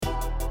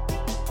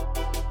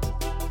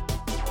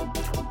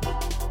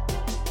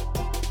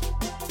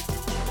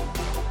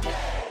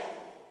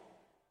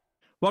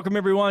Welcome,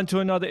 everyone, to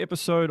another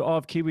episode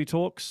of Kiwi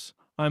Talks.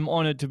 I'm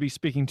honored to be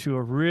speaking to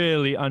a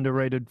really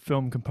underrated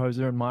film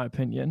composer, in my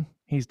opinion.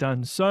 He's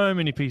done so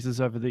many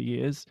pieces over the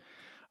years.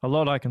 A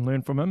lot I can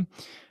learn from him.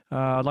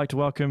 I'd like to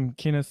welcome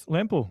Kenneth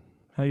Lampl.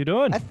 How you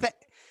doing?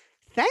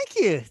 Thank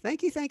you.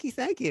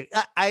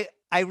 I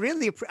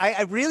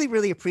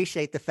really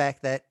appreciate the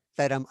fact that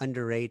I'm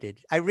underrated.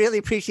 I really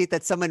appreciate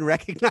that someone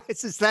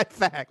recognizes that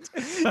fact.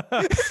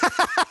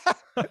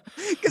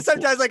 Because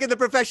sometimes, like in the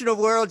professional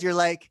world, you're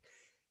like,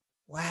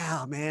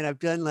 wow, man, I've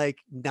done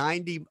like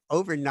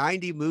over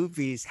 90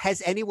 movies.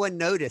 Has anyone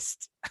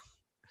noticed?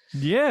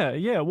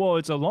 Yeah. Well,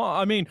 it's a lot.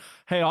 I mean,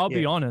 hey, I'll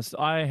be Yeah. honest.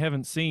 I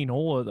haven't seen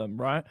all of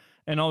them, right?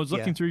 And I was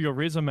looking Yeah. through your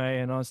resume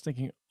and I was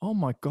thinking, oh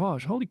my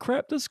gosh, holy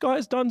crap, this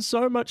guy's done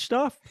so much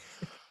stuff.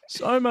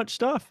 So much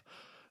stuff.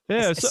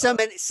 Yeah. So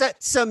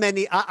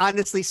many,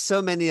 honestly,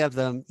 so many of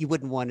them you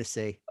wouldn't want to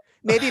see.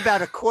 Maybe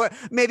about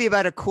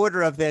a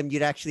quarter of them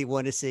you'd actually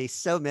want to see.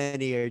 So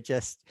many are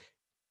just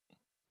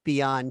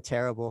beyond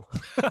terrible.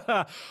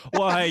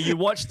 Well, hey, you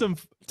watch them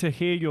to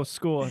hear your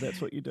score.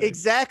 That's what you do.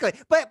 Exactly.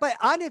 But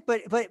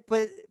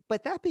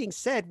that being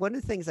said, one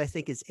of the things I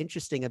think is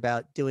interesting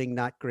about doing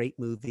not great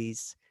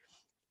movies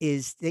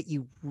is that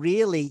you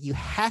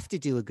have to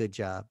do a good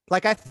job.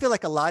 Like, I feel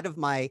like a lot of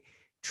my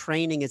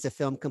training as a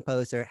film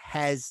composer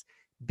has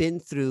been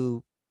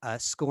through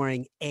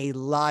scoring a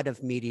lot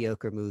of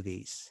mediocre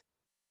movies.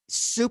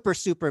 Super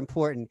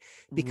important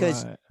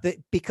because Right.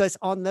 because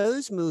on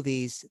those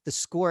movies the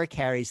score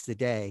carries the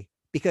day.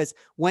 Because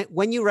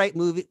when you write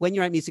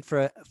music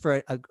for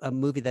a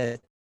movie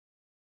that's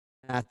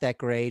not that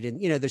great, and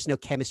there's no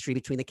chemistry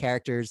between the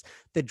characters,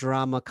 the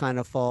drama kind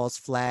of falls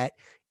flat.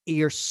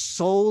 Your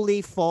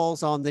solely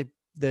falls on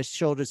the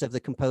shoulders of the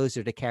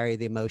composer to carry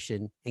the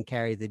emotion and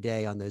carry the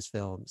day on those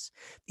films.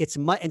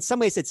 In some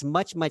ways it's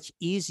much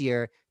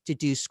easier to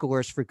do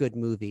scores for good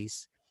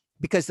movies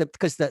because the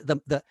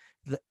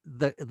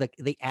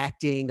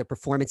acting, the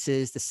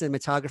performances, the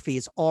cinematography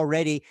is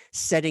already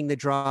setting the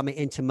drama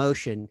into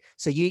motion.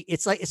 So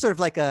it's sort of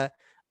like a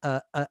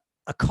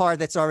car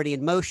that's already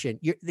in motion.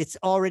 It's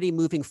already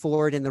moving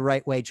forward in the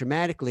right way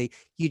dramatically.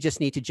 You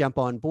just need to jump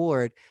on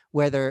board.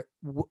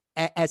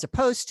 As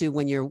opposed to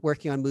when you're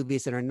working on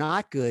movies that are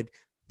not good,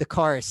 the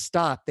car is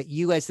stopped. That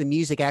you, as the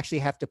music, actually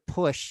have to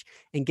push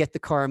and get the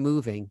car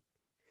moving.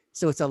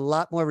 So it's a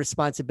lot more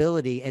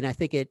responsibility, and I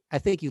think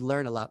you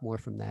learn a lot more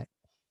from that.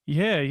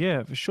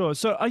 Yeah, for sure.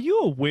 So are you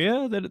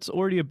aware that it's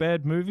already a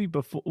bad movie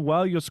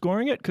while you're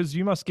scoring it? Because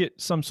you must get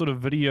some sort of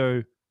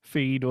video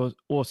feed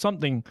or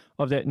something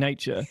of that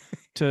nature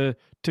to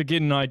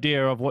get an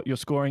idea of what you're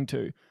scoring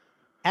to.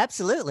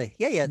 Absolutely.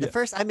 Yeah.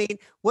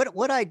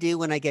 What I do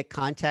when I get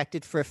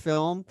contacted for a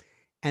film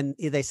and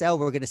they say, oh,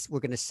 we're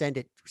gonna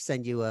send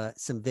you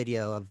some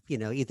video of,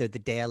 either the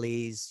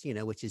dailies,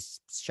 which is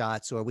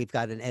shots, or we've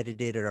got an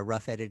edited or a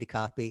rough edited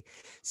copy.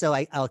 So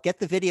I'll get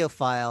the video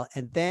file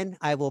and then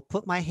I will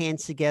put my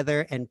hands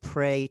together and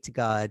pray to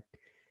God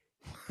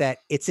that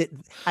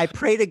I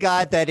pray to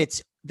God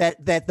that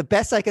that the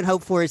best I can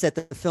hope for is that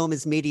the film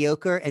is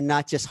mediocre and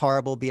not just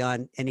horrible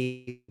beyond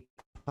any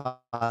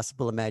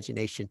possible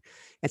imagination.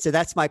 And so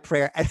that's my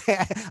prayer.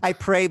 I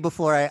pray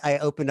before I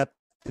open up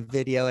the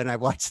video and I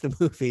watch the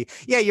movie.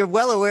 Yeah, you're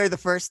well aware the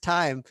first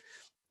time.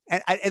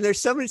 And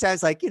there's so many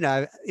times, like,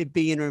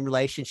 being in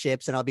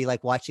relationships and I'll be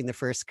like watching the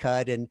first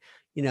cut and,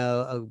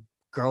 a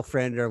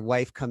girlfriend or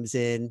wife comes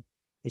in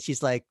and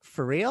she's like,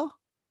 for real?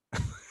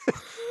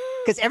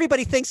 Because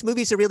everybody thinks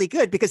movies are really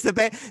good because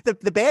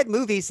the bad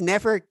movies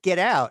never get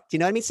out. Do you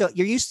know what I mean? So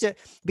you're used to,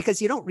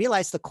 because you don't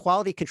realize the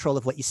quality control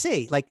of what you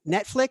see. Like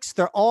Netflix,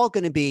 they're all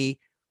going to be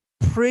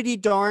pretty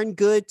darn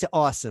good to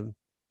awesome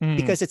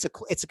because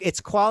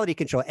it's quality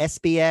control.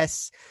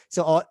 SBS.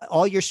 So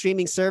all your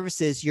streaming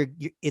services,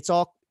 it's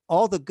all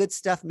the good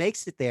stuff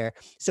makes it there.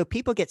 So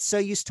people get so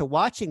used to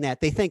watching that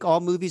they think all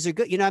movies are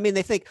good. You know what I mean?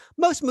 They think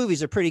most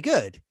movies are pretty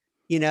good.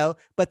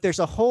 But there's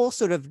a whole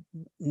sort of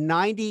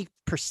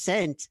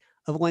 90%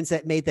 of ones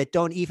that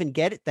don't even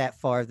get it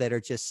that far that are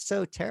just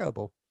so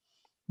terrible.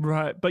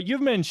 Right. But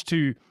you've managed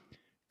to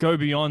go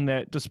beyond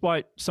that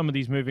despite some of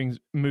these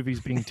movies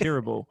being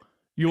terrible.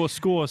 Your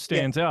score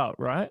stands out,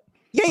 right?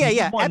 Yeah.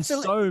 You've won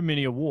Absolutely. so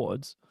many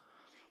awards.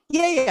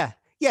 Yeah.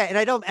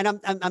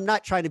 And I'm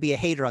not trying to be a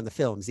hater on the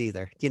films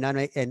either. Do you know what I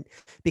mean? And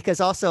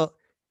because also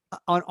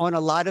on a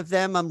lot of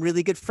them, I'm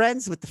really good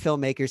friends with the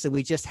filmmakers, and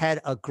we just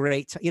had a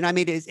great,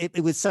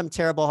 it was some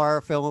terrible horror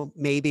film,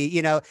 maybe,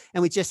 and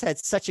we just had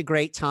such a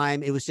great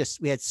time.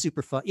 We had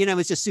super fun, it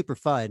was just super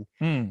fun.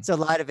 So a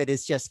lot of it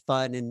is just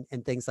fun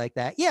and things like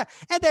that. Yeah.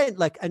 And then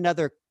like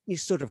another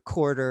sort of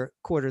quarter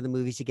of the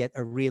movies you get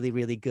are really,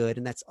 really good.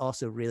 And that's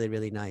also really,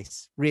 really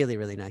nice. Really,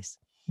 really nice.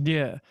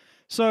 Yeah.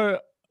 So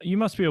you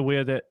must be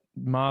aware that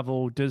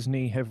Marvel,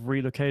 Disney have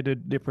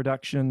relocated their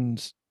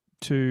productions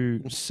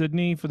to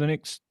Sydney for the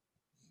next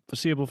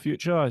foreseeable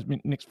future, I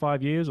mean, next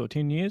 5 years or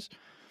 10 years.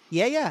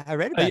 Yeah, I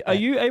read about that. Are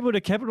you able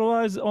to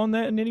capitalize on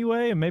that in any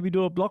way and maybe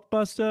do a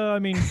blockbuster? I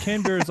mean,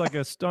 Canberra is like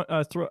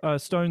a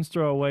stone's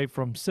throw away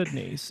from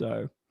Sydney,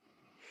 so.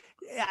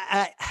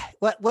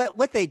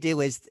 what they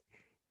do is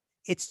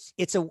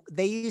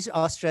they use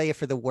Australia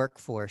for the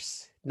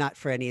workforce, not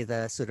for any of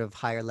the sort of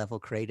higher level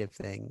creative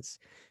things.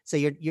 So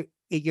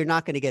you're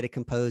not going to get a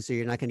composer,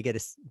 you're not going to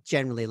get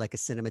generally like a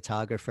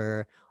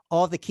cinematographer.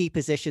 All the key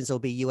positions will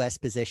be US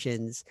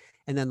positions,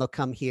 and then they'll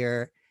come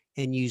here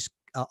and use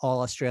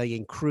all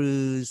Australian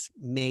crews,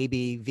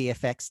 maybe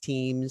VFX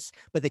teams,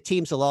 but the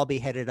teams will all be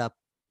headed up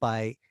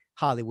by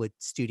Hollywood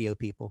studio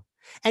people.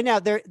 And now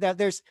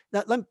there's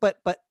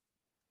but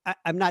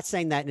I'm not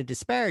saying that in a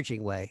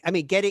disparaging way. I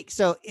mean,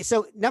 so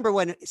number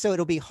one, so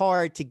it'll be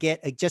hard to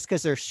get just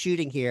because they're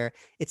shooting here.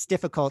 It's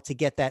difficult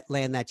to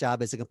land that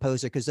job as a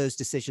composer because those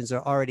decisions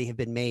already have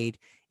been made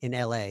in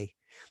LA.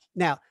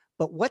 Now,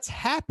 but what's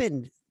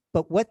happened?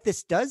 But what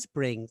this does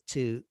bring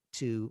to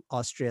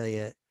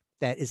Australia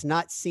that is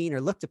not seen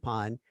or looked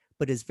upon,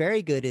 but is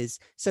very good is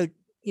so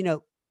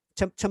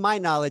to my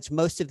knowledge,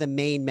 most of the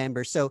main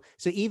members. So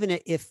even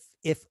if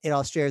in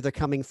Australia they're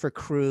coming for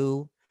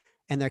crew,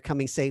 and they're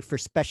coming, say, for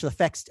special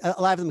effects.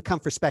 A lot of them come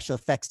for special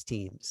effects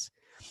teams.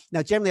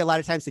 Now, generally, a lot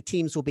of times the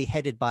teams will be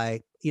headed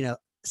by,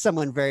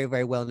 someone very,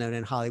 very well known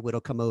in Hollywood will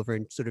come over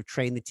and sort of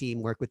train the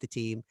team, work with the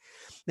team.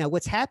 Now,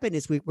 what's happened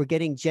is we're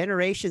getting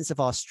generations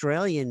of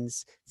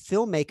Australians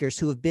filmmakers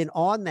who have been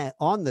on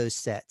those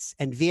sets,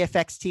 and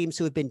VFX teams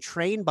who have been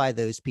trained by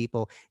those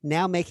people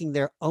now making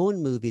their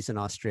own movies in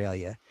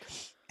Australia.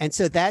 And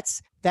so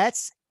that's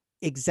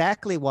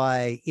exactly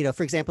why,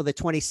 for example, the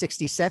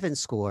 2067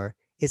 score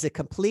is a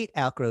complete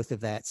outgrowth of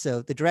that.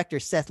 So the director,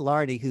 Seth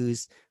Larney,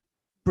 who's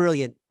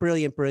brilliant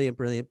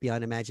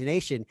beyond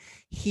imagination,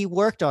 he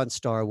worked on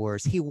Star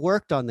Wars. He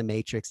worked on The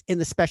Matrix in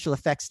the special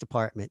effects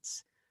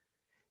departments.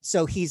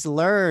 So he's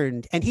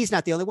learned, and he's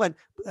not the only one.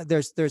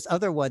 There's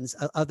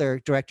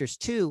other directors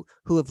too,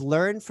 who have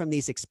learned from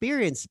these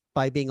experiences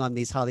by being on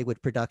these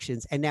Hollywood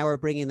productions, and now are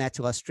bringing that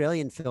to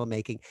Australian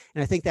filmmaking.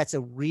 And I think that's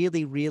a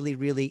really, really,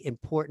 really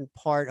important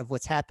part of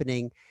what's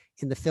happening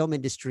in the film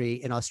industry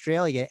in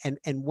Australia. And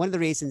one of the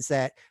reasons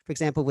that, for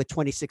example, with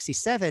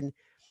 2067,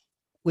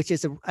 which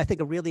is I think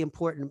a really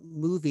important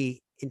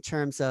movie in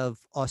terms of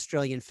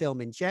Australian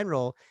film in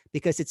general,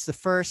 because it's the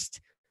first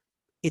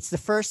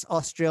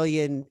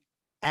Australian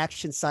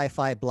action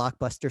sci-fi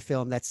blockbuster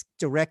film that's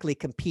directly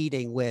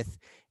competing with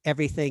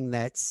everything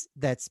that's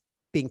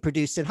being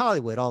produced in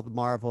Hollywood, all the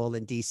Marvel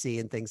and DC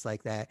and things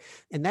like that.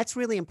 And that's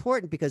really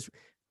important because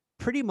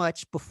pretty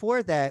much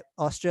before that,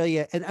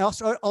 Australia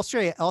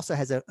also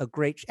has a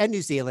great, and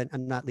New Zealand,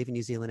 I'm not leaving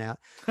New Zealand out,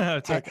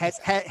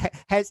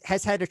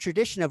 has had a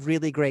tradition of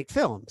really great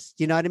films.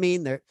 You know what I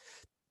mean?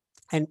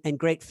 And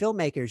great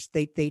filmmakers.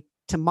 They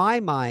to my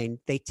mind,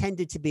 they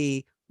tended to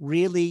be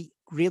really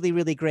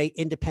great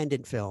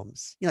independent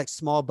films, like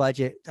small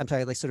budget. I'm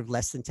talking like sort of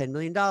less than $10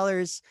 million,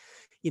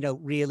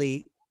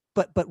 really,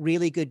 but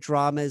really good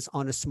dramas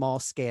on a small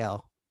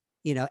scale.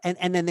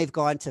 And then they've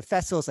gone to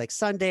festivals like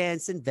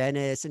Sundance and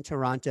Venice and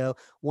Toronto,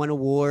 won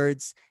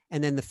awards,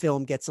 and then the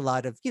film gets a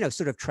lot of,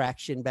 sort of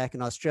traction back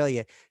in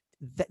Australia.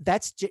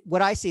 That's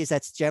what I see is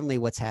that's generally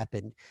what's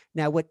happened.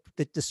 Now, what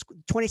the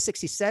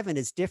 2067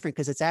 is different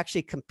because it's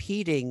actually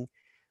competing.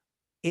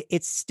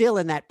 It's still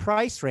in that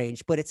price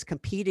range, but it's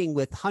competing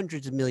with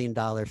hundreds of $1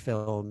 million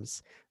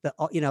films,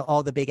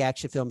 all the big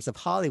action films of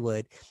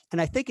Hollywood. And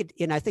I think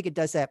it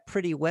does that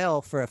pretty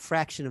well for a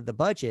fraction of the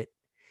budget.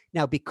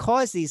 Now,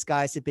 because these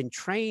guys have been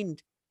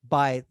trained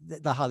by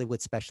the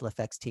Hollywood special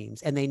effects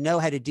teams and they know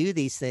how to do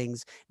these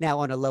things now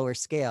on a lower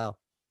scale.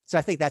 So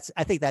I think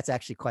that's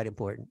actually quite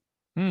important.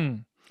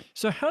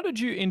 So how did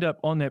you end up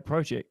on that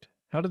project?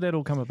 How did that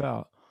all come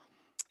about?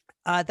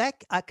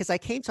 Because I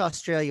came to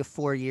Australia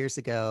 4 years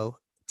ago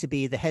to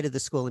be the head of the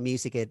School of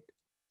Music at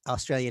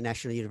Australian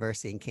National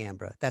University in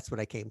Canberra. That's what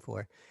I came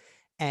for.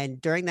 And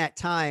during that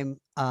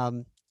time,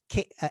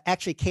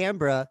 actually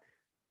Canberra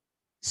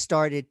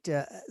started,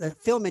 the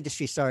film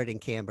industry started in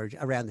Canberra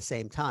around the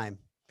same time.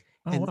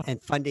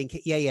 And funding.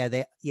 They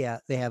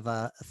have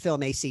a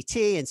film ACT.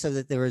 And so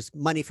that there was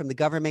money from the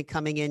government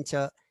coming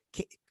into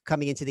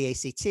the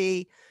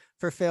ACT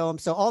for film.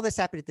 So all this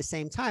happened at the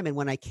same time. And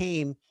when I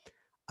came,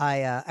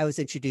 I was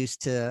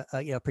introduced to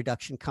a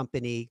production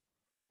company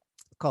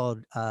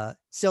called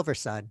Silver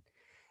Sun.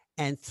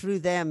 And through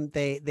them,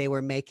 they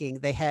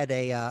had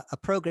a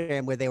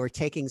program where they were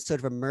taking sort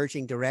of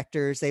emerging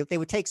directors. They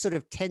would take sort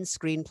of 10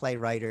 screenplay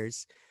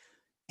writers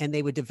and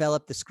they would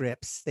develop the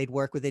scripts. They'd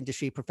work with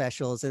industry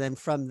professionals. And then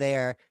from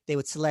there, they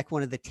would select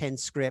one of the 10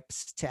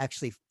 scripts to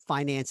actually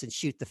finance and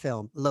shoot the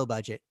film, low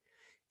budget.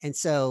 And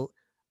so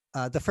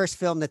the first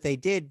film that they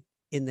did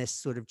in this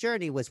sort of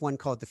journey was one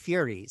called The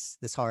Furies,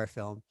 this horror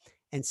film.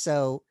 And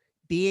so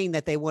being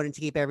that they wanted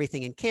to keep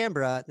everything in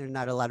Canberra, there are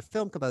not a lot of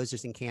film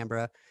composers in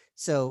Canberra.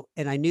 So,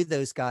 and I knew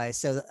those guys.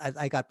 So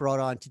I got brought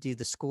on to do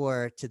the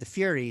score to The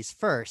Furies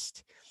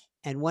first.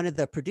 And one of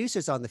the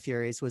producers on The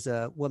Furies was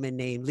a woman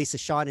named Lisa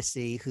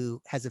Shaughnessy,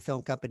 who has a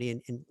film company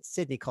in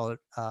Sydney called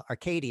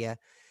Arcadia.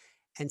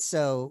 And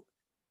so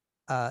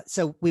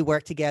we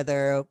worked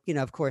together,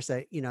 of course,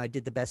 I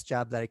did the best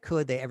job that I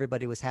could.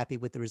 Everybody was happy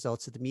with the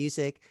results of the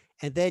music.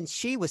 And then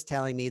she was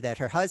telling me that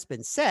her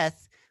husband,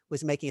 Seth,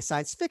 was making a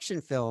science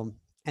fiction film,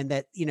 and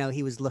that,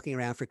 he was looking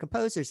around for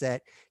composers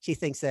that she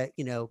thinks that,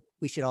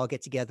 we should all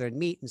get together and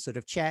meet and sort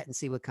of chat and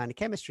see what kind of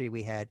chemistry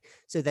we had.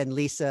 So then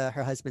Lisa,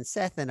 her husband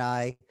Seth, and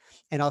I,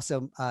 and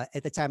also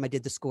at the time I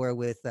did the score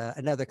with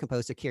another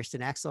composer,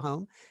 Kirsten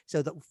Axelholm.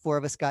 So the four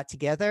of us got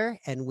together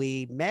and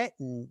we met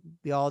and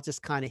we all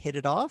just kind of hit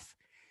it off.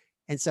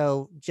 And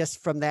so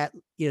just from that,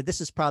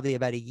 this was probably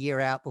about a year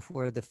out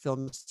before the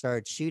film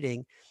started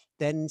shooting,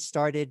 then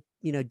started,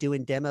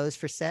 doing demos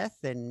for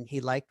Seth, and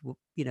he liked,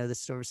 the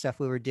sort of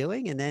stuff we were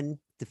doing. And then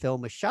the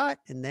film was shot,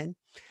 and then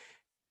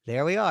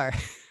there we are.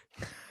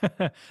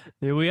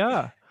 There we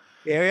are.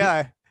 There we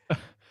are.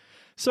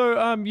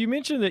 So you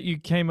mentioned that you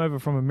came over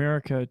from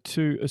America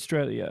to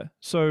Australia.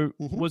 So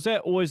was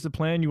that always the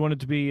plan? You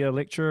wanted to be a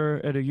lecturer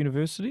at a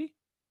university?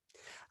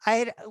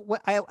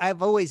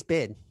 I've always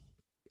been.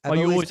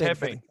 You always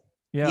have been?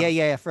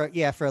 Yeah.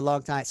 For a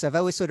long time. So I've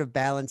always sort of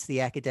balanced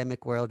the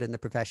academic world and the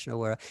professional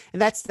world,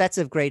 and that's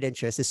of great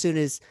interest. As soon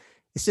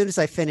as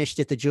I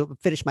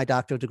finished my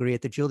doctoral degree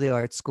at the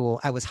Juilliard School,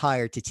 I was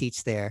hired to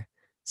teach there.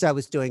 So I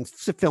was doing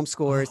film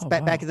scores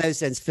back in those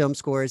days, film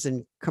scores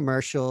and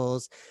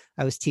commercials.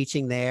 I was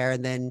teaching there,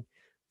 and then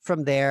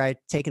from there, I'd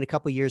taken a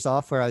couple of years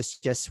off where I was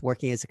just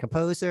working as a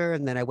composer.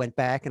 And then I went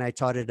back and I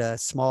taught at a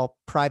small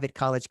private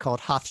college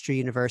called Hofstra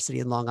University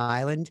in Long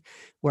Island,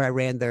 where I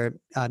ran their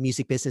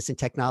music business and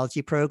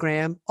technology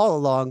program all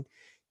along,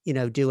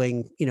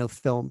 doing,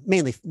 film,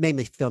 mainly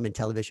film and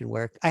television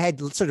work. I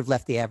had sort of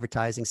left the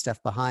advertising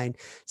stuff behind.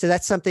 So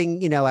that's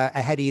something, I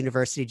had a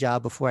university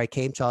job before I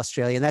came to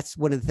Australia. And that's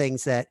one of the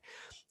things that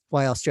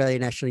why Australia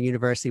National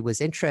University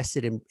was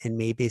interested in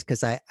me,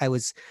 because I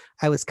was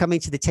coming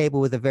to the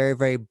table with a very,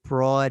 very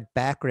broad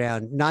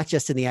background, not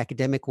just in the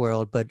academic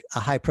world, but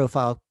a high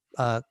profile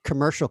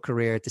commercial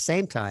career at the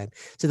same time.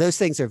 So those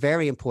things are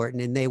very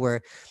important. And they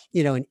were,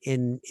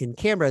 in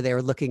Canberra, they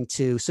were looking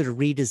to sort of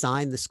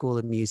redesign the School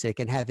of Music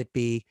and have it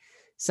be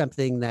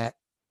something that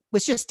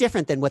was just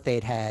different than what they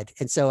had.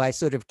 And so I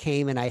sort of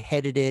came and I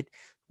headed it,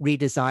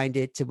 redesigned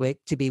it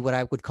to be what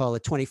I would call a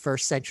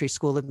 21st century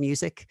School of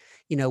Music,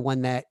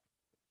 one that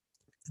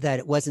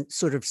it wasn't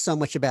sort of so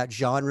much about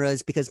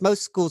genres, because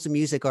most schools of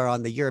music are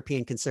on the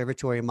European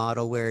conservatory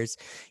model, whereas,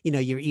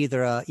 you're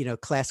either a,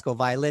 classical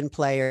violin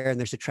player and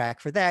there's a track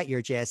for that. You're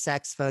a jazz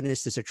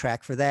saxophonist, there's a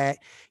track for that.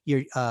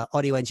 You're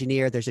audio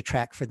engineer, there's a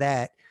track for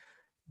that.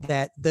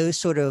 Those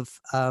sort of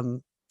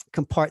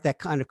that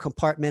kind of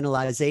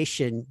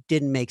compartmentalization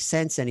didn't make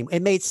sense anymore.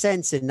 It made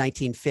sense in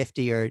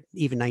 1950 or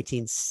even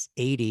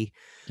 1980.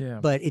 Yeah.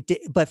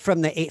 But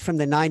from the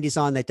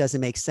 90s on, that doesn't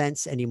make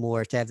sense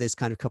anymore to have those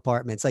kind of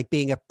compartments, like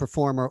being a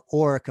performer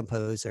or a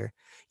composer,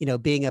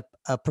 being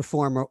a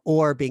performer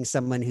or being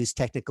someone who's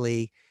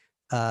technically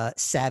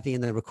savvy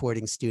in the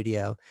recording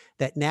studio.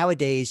 That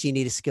nowadays you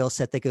need a skill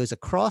set that goes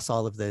across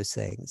all of those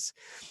things.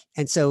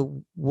 And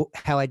so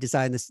how I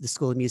designed the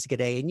School of Music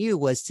at ANU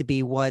was to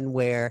be one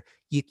where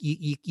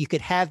you could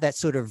have that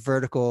sort of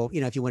vertical,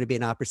 if you want to be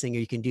an opera singer,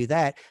 you can do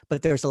that.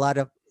 But there's a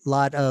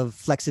lot of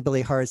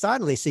flexibility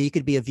horizontally. So you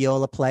could be a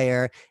viola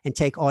player and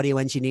take audio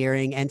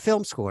engineering and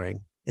film scoring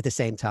at the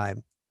same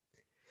time.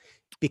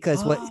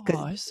 Because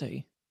I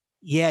see.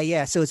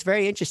 Yeah. So it's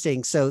very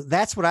interesting. So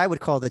that's what I would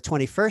call the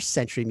 21st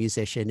century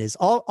musician, is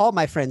all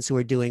my friends who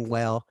are doing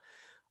well.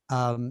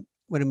 One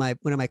of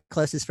my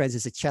closest friends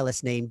is a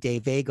cellist named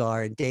Dave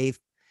Vagar, and Dave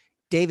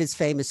is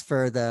famous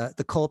for the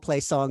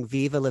Coldplay song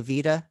 "Viva La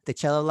Vida," the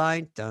cello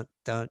line. Dun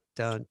dun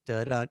dun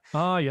dun dun.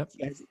 Oh, yep.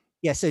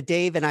 Yeah. So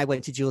Dave and I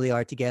went to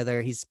Juilliard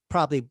together. He's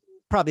probably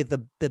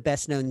the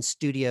best known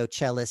studio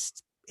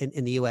cellist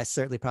in the US,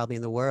 certainly probably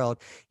in the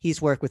world.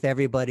 He's worked with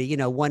everybody.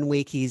 1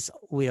 week he's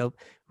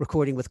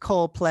recording with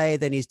Coldplay,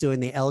 then he's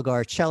doing the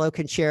Elgar cello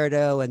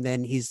concerto, and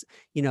then he's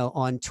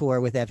on tour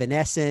with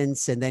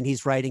Evanescence, and then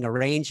he's writing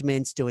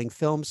arrangements, doing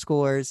film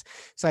scores.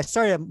 So I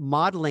started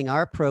modeling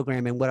our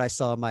program and what I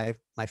saw my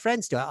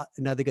friends do.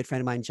 Another good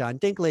friend of mine, John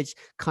Dinklage,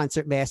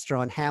 concert master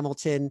on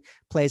Hamilton,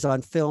 plays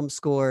on film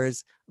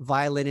scores,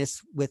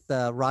 violinist with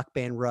the rock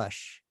band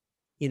Rush.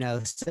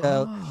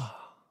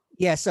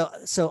 Yeah,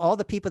 so all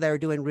the people that are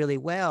doing really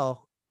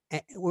well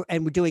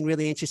and we're doing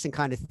really interesting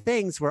kind of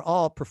things, we're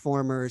all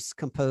performers,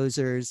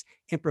 composers,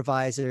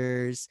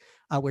 improvisers.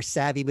 We're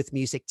savvy with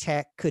music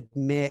tech, could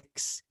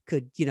mix,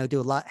 could do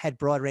a lot, had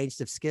broad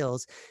range of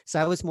skills. So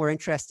I was more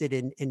interested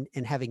in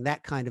having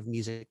that kind of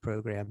music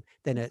program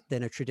than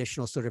a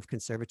traditional sort of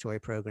conservatory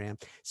program.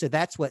 So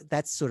that's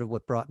sort of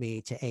what brought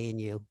me to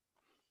ANU.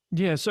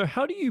 Yeah. So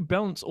how do you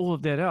balance all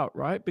of that out,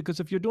 right? Because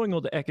if you're doing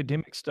all the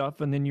academic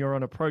stuff and then you're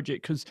on a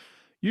project, because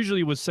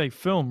usually with, say,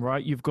 film,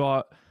 right, you've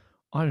got,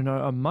 I don't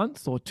know, a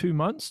month or 2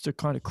 months to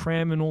kind of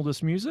cram in all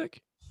this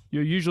music.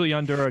 You're usually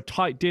under a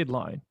tight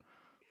deadline.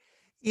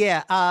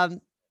 Yeah.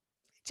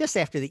 Just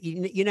after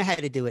you know how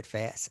to do it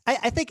fast.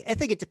 I think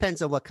it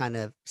depends on what kind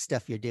of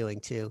stuff you're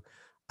doing too.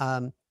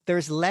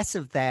 There's less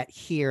of that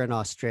here in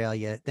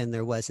Australia than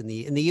there was in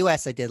the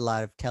US. I did a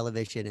lot of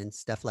television and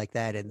stuff like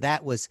that, and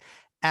that was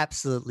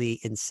absolutely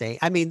insane.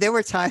 I mean, there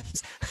were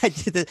times I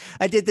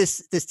did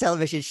this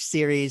television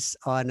series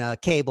on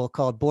cable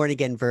called Born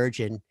Again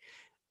Virgin,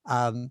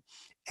 um,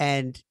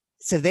 and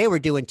so they were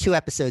doing 2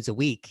 episodes a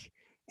week,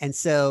 and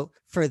so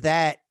for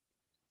that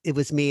it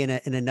was me and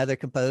another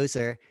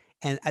composer.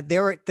 And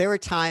there were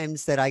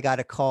times that I got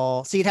a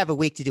call. So you'd have a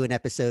week to do an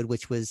episode,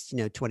 which was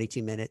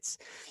 22 minutes,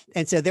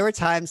 and so there were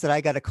times that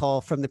I got a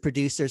call from the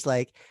producers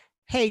like,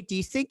 "Hey, do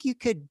you think you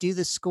could do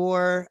the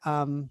score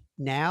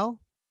now,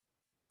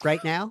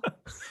 right now?"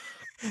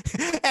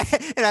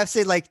 And I've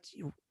said like,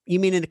 "You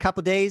mean in a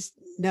couple days?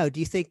 No. Do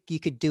you think you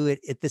could do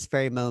it at this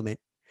very moment?"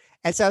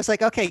 And so I was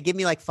like, "Okay, give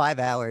me like 5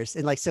 hours."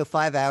 And like, so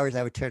 5 hours,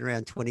 I would turn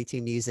around 22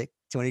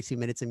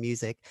 minutes of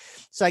music.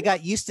 So I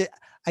got used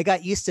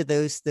to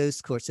those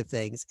sorts of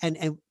things.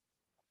 And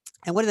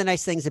one of the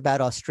nice things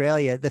about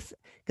Australia,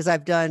 because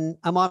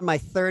I'm on my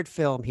third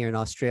film here in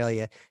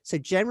Australia. So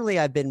generally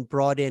I've been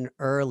brought in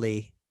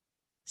early.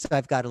 So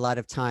I've got a lot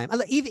of time.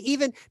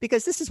 Even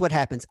because this is what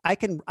happens. I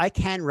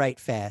can write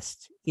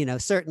fast.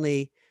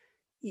 Certainly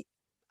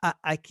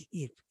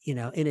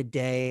in a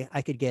day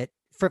I could get,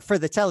 for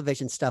the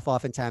television stuff,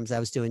 oftentimes I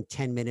was doing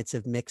 10 minutes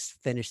of mixed,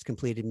 finished,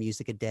 completed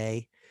music a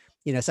day.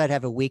 So I'd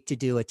have a week to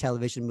do a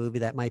television movie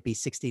that might be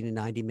 60 to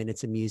 90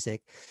 minutes of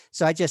music.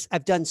 So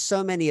I've done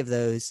so many of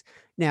those.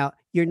 Now,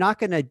 you're not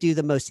going to do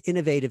the most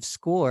innovative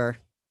score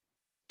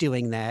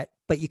doing that,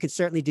 but you can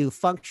certainly do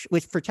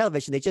for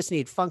television. They just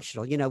need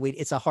functional.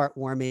 It's a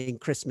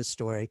heartwarming Christmas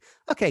story.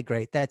 Okay,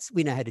 great.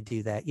 We know how to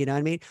do that. You know what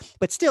I mean?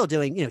 But still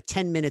doing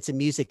 10 minutes of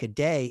music a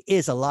day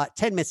is a lot.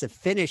 10 minutes of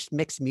finished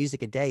mixed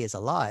music a day is a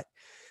lot.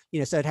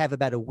 So I'd have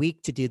about a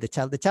week to do the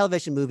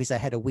television movies. I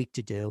had a week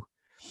to do,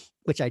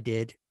 which I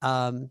did.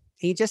 And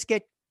you just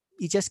get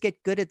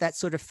good at that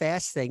sort of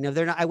fast thing. No,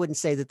 they're not. I wouldn't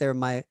say that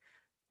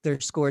they're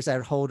scores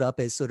that hold up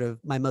as sort of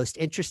my most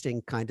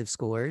interesting kind of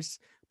scores,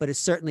 but it's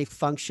certainly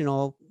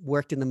functional,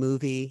 worked in the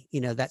movie,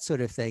 that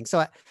sort of thing.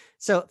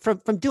 So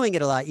from doing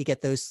it a lot, you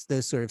get those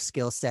sort of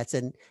skill sets,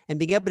 and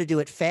being able to do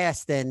it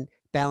fast then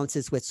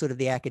balances with sort of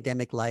the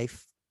academic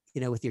life,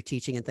 with your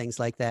teaching and things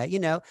like that,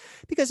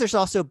 because there's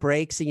also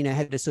breaks, and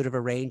how to sort of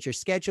arrange your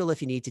schedule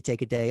if you need to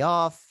take a day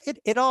off.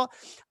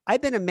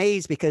 I've been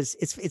amazed, because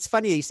it's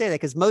funny you say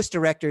that, because most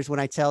directors, when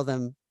I tell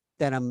them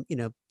that I'm,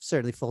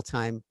 certainly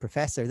full-time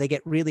professor, they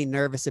get really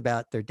nervous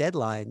about their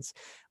deadlines.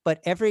 But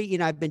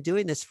I've been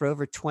doing this for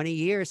over 20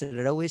 years, and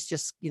it always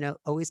just,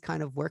 always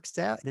kind of works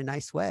out in a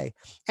nice way.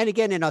 And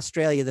again, in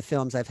Australia, the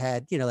films I've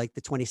had, like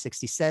the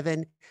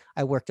 2067,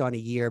 I worked on a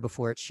year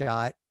before it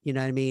shot, you know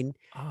what I mean?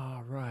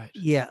 Oh, right.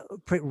 Yeah,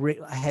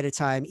 ahead of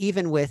time.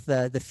 Even with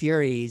the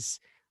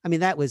Furies, I mean,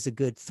 that was a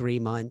good 3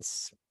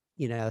 months.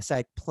 So I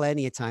had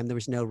plenty of time. There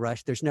was no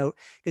rush.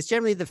 Because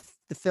generally the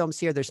films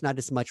here, there's not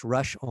as much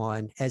rush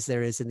on as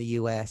there is in the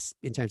US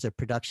in terms of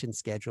production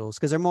schedules,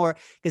 because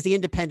the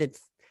independent,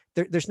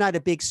 there's not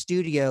a big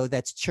studio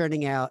that's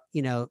churning out,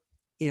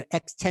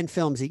 X 10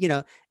 films,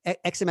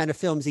 X amount of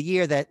films a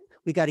year that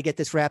we got to get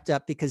this wrapped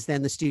up, because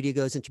then the studio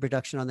goes into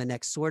production on the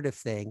next sort of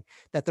thing.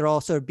 That they're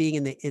all sort of being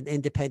in the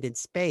independent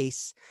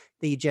space,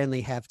 that you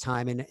generally have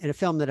time. And a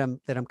film that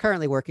I'm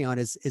currently working on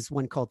is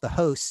one called The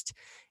Host.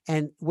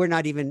 And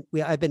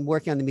I've been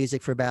working on the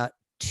music for about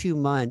 2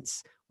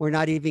 months. We're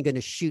not even going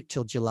to shoot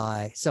till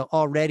July. So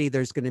already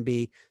there's going to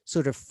be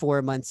sort of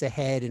 4 months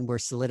ahead, and we're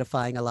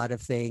solidifying a lot of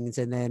things.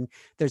 And then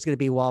there's going to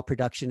be, while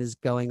production is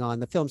going on,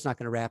 the film's not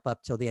going to wrap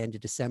up till the end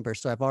of December.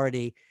 So I've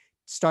already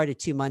started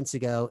 2 months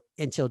ago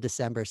until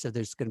December. So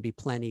there's going to be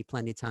plenty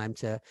time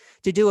to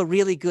do a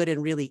really good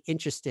and really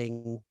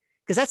interesting,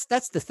 because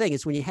that's the thing,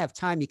 is when you have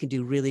time, you can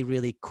do really,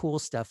 really cool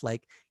stuff.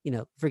 Like,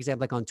 for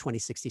example, like on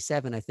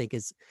 2067, I think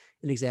is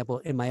an example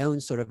in my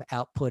own sort of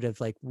output of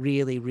like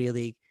really,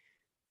 really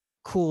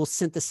cool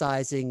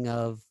synthesizing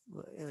of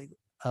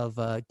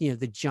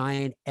the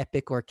giant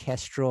epic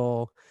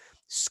orchestral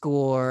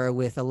score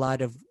with a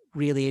lot of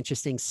really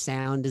interesting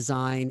sound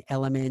design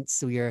elements.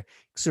 So you're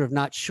sort of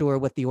not sure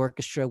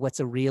what's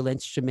a real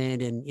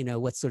instrument,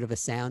 and what's sort of a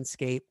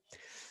soundscape.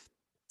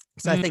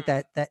 So I think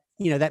that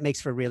that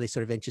makes for a really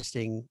sort of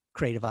interesting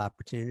creative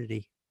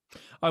opportunity.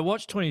 I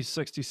watched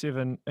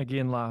 2067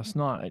 again last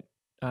night,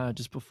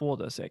 just before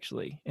this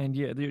actually, and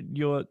yeah,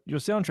 your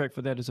soundtrack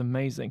for that is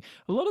amazing.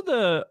 A lot of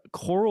the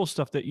choral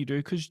stuff that you do,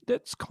 because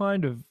that's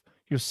kind of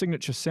your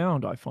signature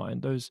sound, I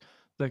find.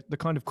 The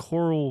kind of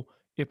choral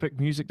epic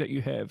music that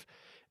you have,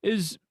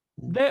 is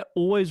that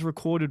always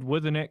recorded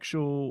with an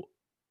actual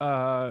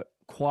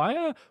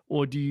choir,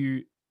 or do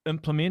you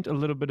implement a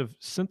little bit of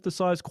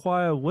synthesized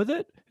choir with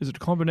it? Is it a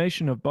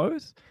combination of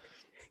both?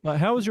 Like,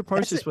 how was your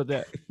process with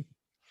that?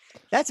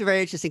 That's a very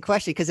interesting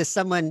question, because as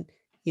someone,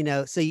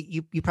 so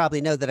you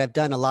probably know that I've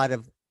done a lot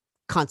of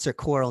concert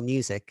choral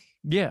music.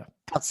 Yeah.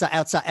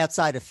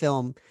 Outside of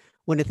film.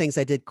 One of the things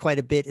I did quite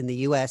a bit in the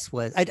US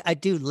was, I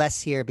do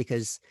less here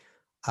because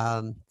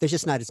there's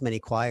just not as many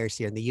choirs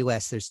here. In the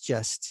US, there's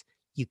just,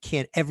 you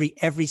can't,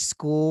 every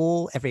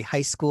school, every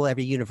high school,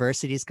 every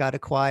university's got a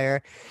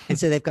choir. And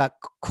so they've got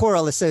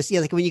choral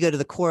association. Like when you go to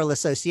the choral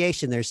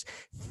association, there's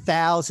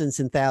thousands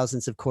and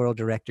thousands of choral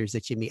directors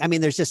that you meet. I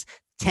mean, there's just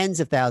tens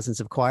of thousands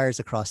of choirs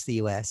across the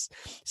US.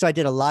 So I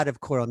did a lot of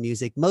choral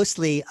music,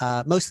 mostly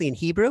in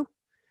Hebrew.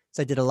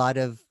 So I did a lot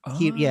of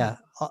Ah,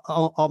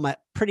 all my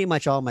pretty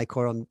much all my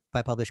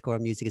published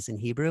choral music is in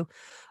Hebrew.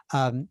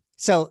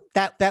 So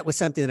that was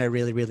something that I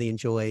really, really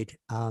enjoyed.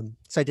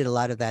 So I did a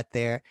lot of that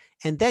there.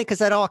 And then because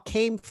that all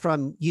came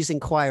from using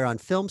choir on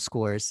film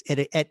scores,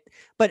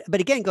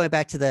 but again, going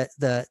back to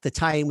the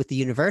tie-in with the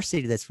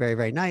university, that's very,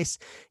 very nice,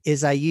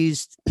 is I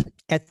used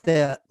at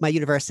my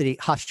university,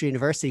 Hofstra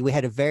University, we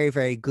had a very,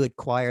 very good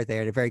choir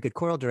there and a very good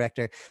choral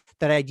director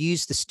that I'd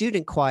used the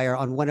student choir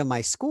on one of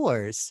my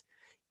scores.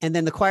 And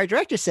then the choir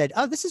director said,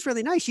 "Oh, this is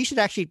really nice. You should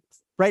actually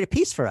write a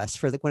piece for us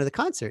for one of the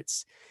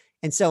concerts."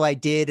 And so I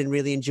did and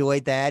really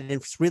enjoyed that. And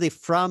it's really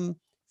from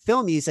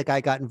film music,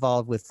 I got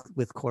involved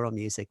with choral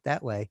music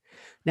that way.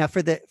 Now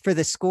for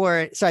the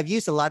score, so I've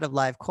used a lot of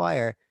live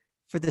choir.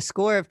 For the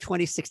score of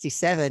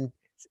 2067,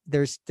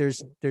 there's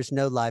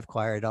no live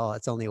choir at all.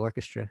 It's only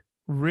orchestra.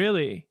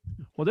 really?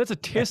 Well, that's a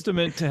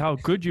testament to how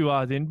good you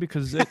are then,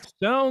 because it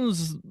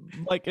sounds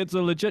like it's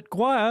a legit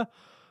choir.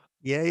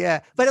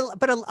 Yeah. But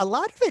a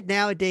lot of it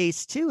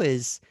nowadays too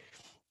is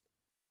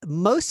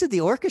most of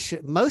the orchestra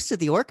in the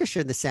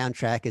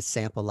soundtrack is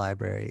sample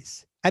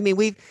libraries. I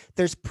mean,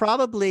 there's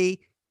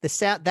probably the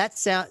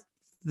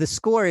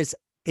score is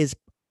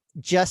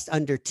just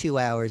under 2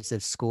 hours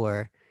of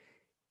score.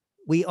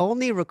 We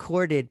only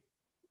recorded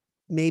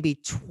maybe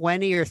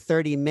 20 or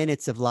 30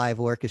 minutes of live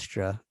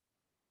orchestra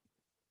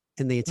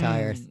in the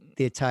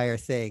entire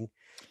thing.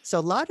 So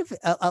a lot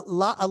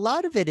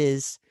of it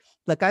is,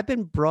 like, I've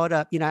been brought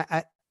up,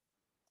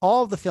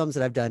 all the films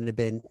that I've done have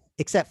been,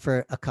 except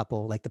for a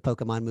couple, like the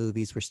Pokemon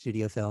movies were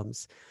studio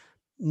films.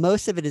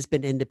 Most of it has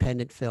been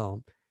independent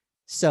film.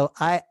 So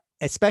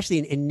especially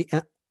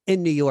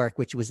in New York,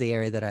 which was the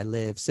area that I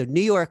lived. So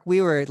New York,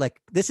 we were like,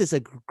 this is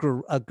a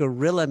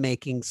guerrilla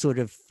making sort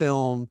of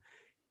film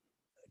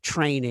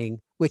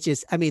training, which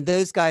is, I mean,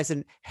 those guys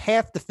in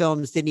half the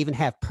films didn't even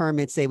have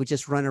permits. They would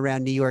just run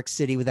around New York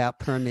City without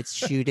permits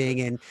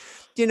shooting. And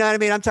do you know what I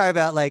mean? I'm talking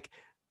about, like,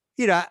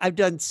 I've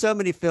done so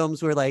many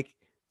films where, like,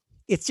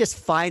 it's just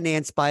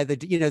financed by the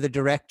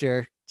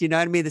director. Do you know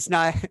what I mean? It's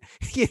not,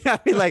 I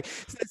mean, like,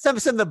 some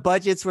of the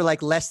budgets were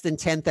like less than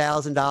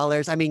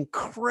 $10,000. I mean,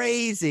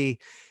 crazy.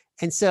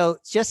 And so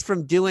just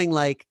from doing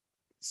like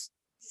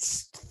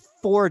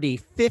 40,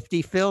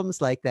 50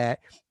 films like that,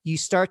 you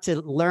start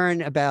to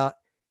learn about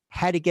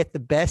how to get the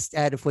best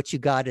out of what you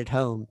got at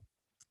home.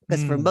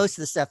 Because for most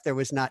of the stuff, there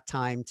was not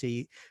time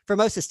for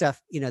most of the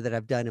stuff, that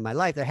I've done in my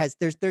life,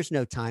 there's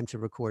no time to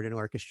record an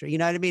orchestra. You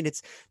know what I mean?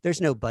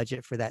 There's no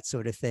budget for that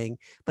sort of thing,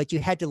 but you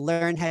had to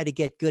learn how to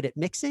get good at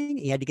mixing.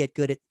 You had to get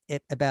good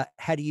at about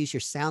how to use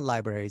your sound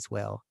libraries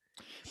well.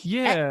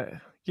 Yeah.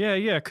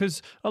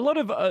 Because a lot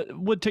of,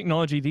 with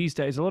technology these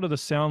days, a lot of the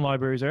sound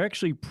libraries are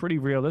actually pretty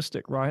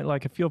realistic, right?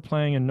 Like if you're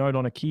playing a note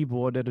on a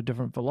keyboard at a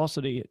different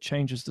velocity, it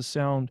changes the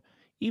sound,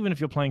 even if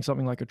you're playing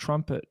something like a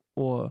trumpet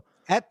or.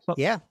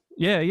 Yeah.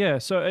 Yeah.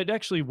 So it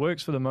actually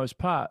works for the most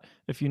part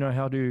if you know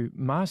how to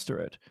master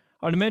it.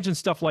 I'd imagine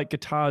stuff like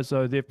guitars,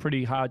 though, they're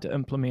pretty hard to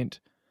implement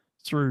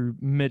through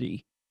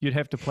MIDI. You'd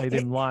have to play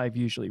them live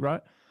usually,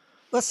 right?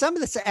 Well, some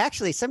of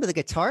the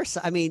guitars,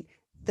 I mean,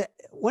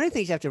 one of the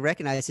things you have to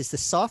recognize is the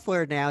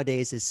software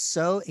nowadays is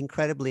so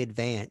incredibly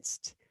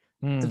advanced.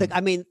 I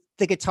mean,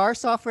 the guitar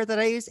software that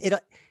I use,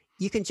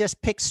 you can just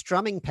pick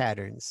strumming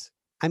patterns.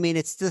 I mean,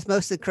 it's the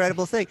most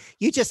incredible thing.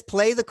 You just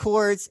play the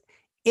chords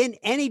in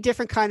any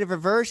different kind of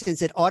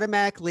versions. It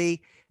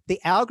automatically, the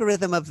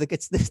algorithm of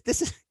this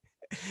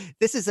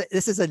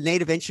is a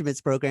Native Instruments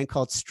program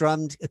called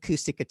Strummed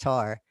Acoustic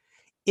Guitar.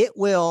 It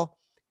will,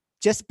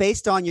 just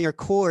based on your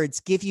chords,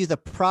 give you the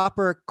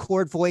proper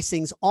chord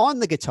voicings on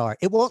the guitar.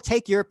 It won't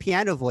take your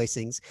piano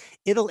voicings.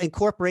 It'll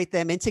incorporate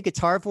them into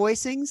guitar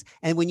voicings.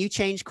 And when you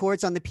change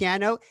chords on the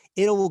piano,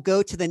 it will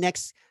go to the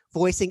next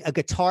voicing a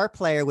guitar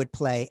player would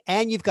play.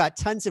 And you've got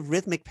tons of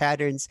rhythmic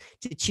patterns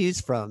to choose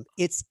from.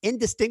 It's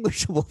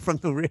indistinguishable from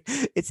the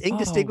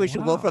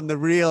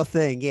real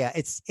thing. Yeah,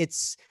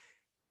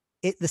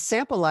 the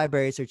sample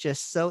libraries are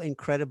just so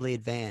incredibly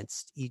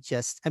advanced.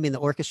 The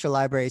orchestra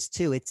libraries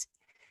too.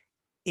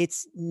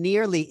 It's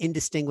nearly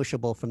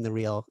indistinguishable from the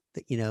real,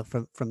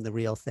 from the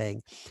real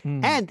thing.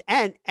 And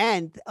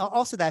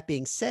also, that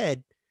being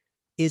said,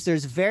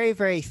 there's very,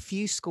 very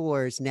few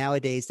scores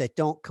nowadays that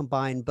don't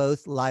combine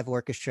both live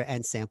orchestra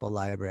and sample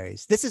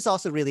libraries. This is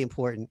also really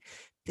important.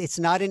 It's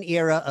not an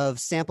era of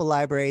sample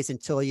libraries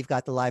until you've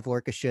got the live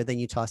orchestra, then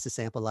you toss the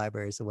sample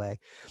libraries away.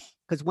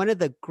 Because one of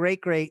the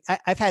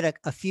I've had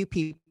a few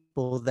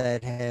people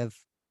that have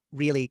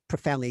really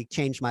profoundly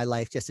changed my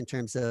life just in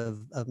terms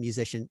of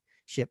musicianship.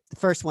 The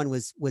first one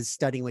was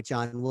studying with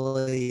John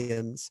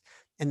Williams,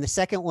 and the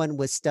second one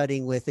was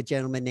studying with a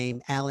gentleman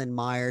named Alan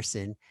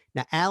Meyerson.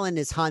 Now, Alan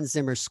is Hans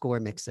Zimmer's score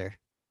mixer.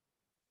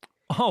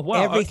 Oh,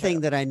 wow.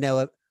 Everything that I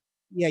know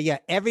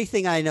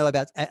everything I know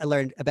I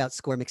learned about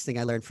score mixing,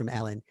 I learned from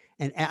Alan.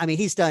 And I mean,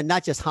 he's done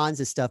not just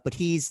Hans's stuff, but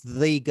he's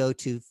the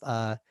go-to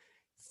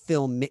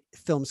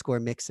film score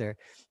mixer.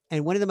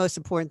 And one of the most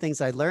important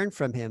things I learned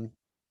from him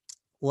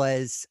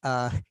was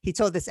he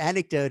told this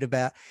anecdote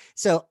about,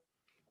 so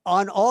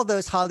on all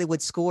those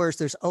Hollywood scores,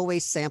 there's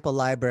always sample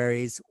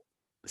libraries,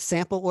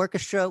 sample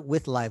orchestra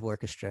with live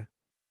orchestra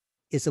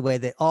is the way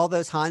that all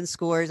those Hans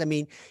scores. I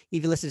mean,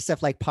 if you listen to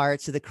stuff like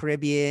Pirates of the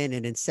Caribbean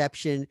and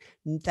Inception,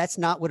 that's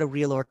not what a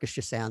real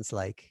orchestra sounds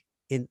like.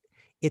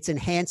 It's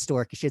enhanced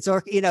orchestra.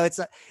 It's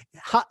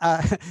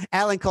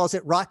Alan calls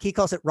it rock. He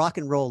calls it rock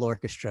and roll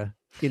orchestra.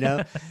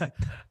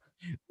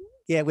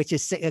 Yeah, which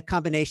is a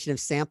combination of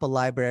sample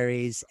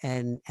libraries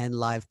and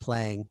live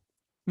playing.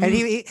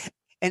 And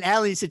and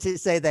Alan used to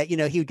say that,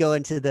 he would go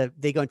into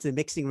the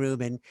mixing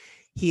room, and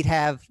he'd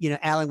have,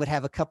 Alan would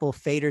have a couple of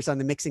faders on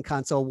the mixing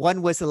console.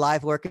 One was the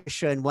live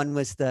orchestra and one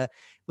was the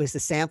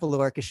sampled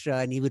orchestra,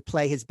 and he would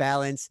play his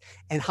balance,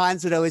 and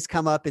Hans would always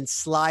come up and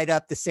slide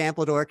up the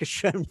sampled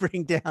orchestra and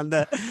bring down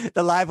the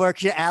live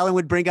orchestra. Alan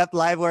would bring up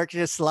live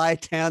orchestra, slide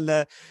down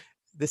the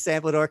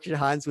sampled orchestra.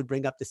 Hans would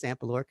bring up the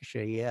sampled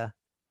orchestra. Yeah.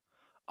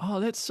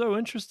 Oh, that's so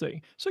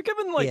interesting. So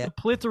given the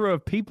plethora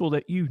of people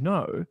that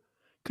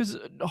because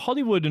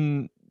Hollywood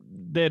and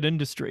that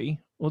industry,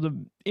 or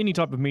any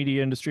type of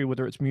media industry,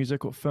 whether it's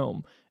music or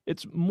film,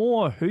 it's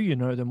more who you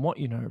know than what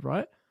you know,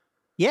 right?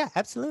 Yeah,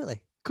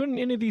 absolutely. Couldn't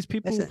any of these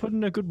people put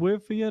in a good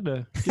word for you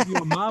to give you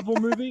a Marvel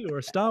movie or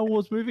a Star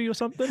Wars movie or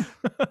something?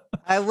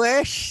 I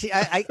wish.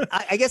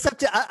 I guess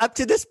up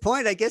to this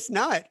point, I guess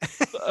not.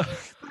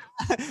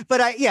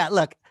 But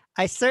look,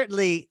 I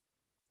certainly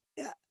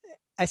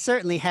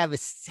have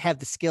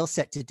the skill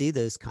set to do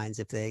those kinds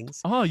of things.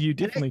 Oh, you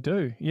definitely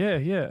do.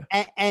 Yeah.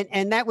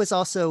 And that was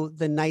also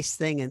the nice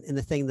thing, and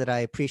the thing that I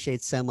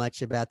appreciate so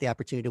much about the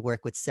opportunity to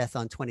work with Seth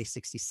on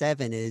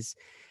 2067 is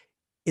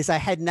I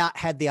had not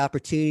had the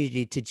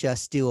opportunity to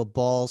just do a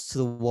balls to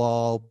the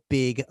wall,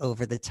 big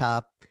over the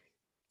top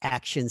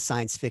action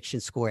science fiction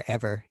score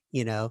ever,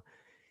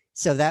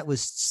 So that was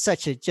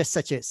such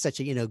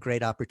a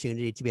great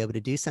opportunity to be able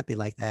to do something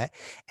like that.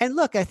 And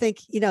look, I think,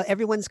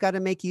 everyone's got to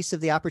make use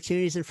of the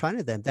opportunities in front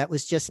of them. That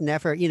was just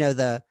never,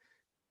 the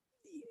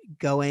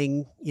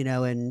going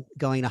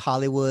to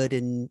Hollywood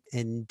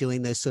and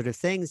doing those sort of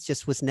things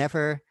just was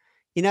never,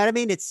 you know what I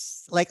mean?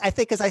 It's like, I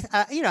think, because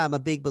I'm a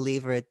big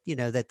believer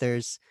that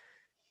there's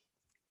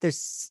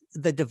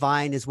the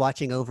divine is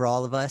watching over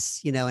all of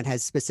us, and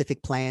has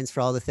specific plans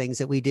for all the things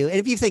that we do. And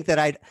if you think that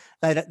I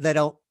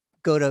don't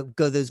go to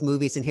those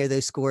movies and hear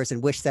those scores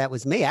and wish that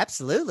was me,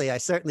 absolutely, I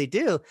certainly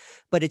do.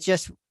 But it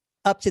just,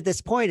 up to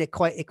this point, it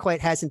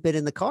quite hasn't been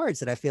in the cards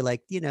that I feel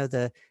like,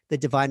 the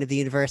divine of the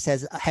universe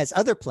has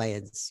other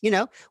plans,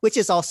 which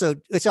is also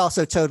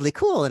totally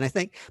cool. And I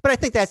think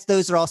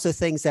those are also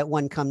things that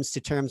one comes to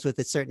terms with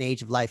at a certain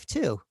age of life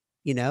too,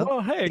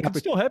 Well, hey, it could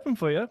still happen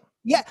for you.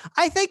 Yeah,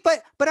 I think,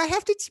 but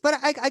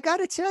I got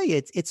to tell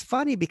you, it's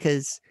funny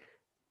because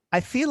I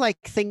feel like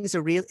things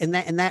are real in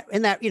that,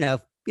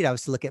 I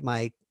was to look at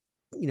my,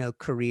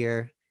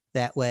 career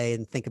that way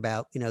and think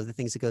about, the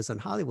things that goes on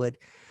in Hollywood.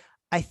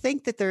 I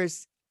think that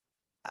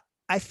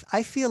I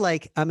feel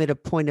like I'm at a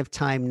point of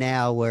time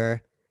now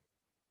where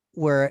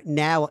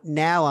now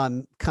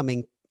I'm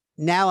coming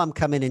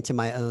into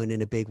my own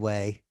in a big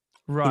way.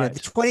 Right.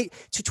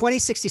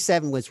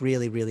 2067 was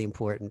really, really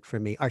important for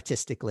me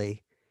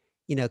artistically,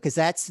 because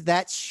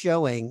that's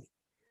showing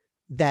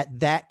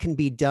that can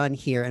be done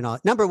here. And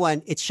number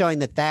one, it's showing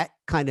that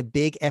kind of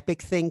big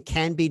epic thing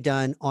can be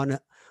done on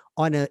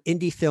an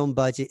indie film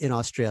budget in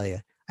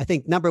Australia. I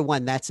think number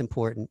one, that's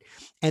important.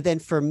 And then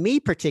for me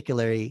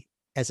particularly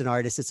as an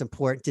artist, it's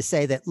important to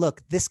say that,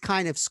 look, this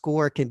kind of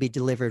score can be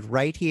delivered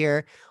right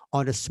here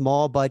on a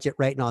small budget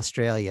right in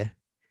Australia.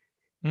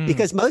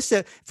 Because most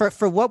of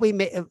for what we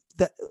made,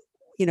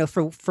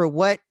 for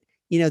what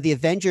the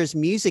Avengers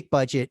music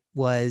budget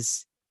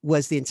was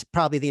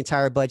probably the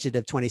entire budget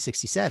of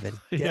 2067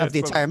 of the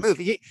entire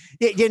movie.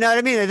 You know what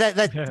I mean?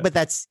 But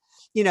that's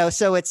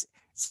so it's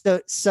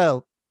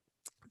so.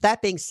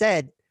 That being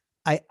said,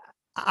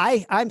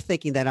 I'm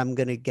thinking that I'm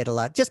going to get a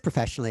lot, just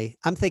professionally.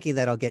 I'm thinking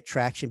that I'll get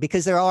traction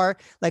because there are,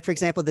 like, for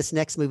example, this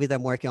next movie that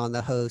I'm working on,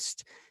 The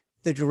Host,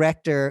 the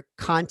director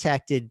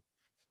contacted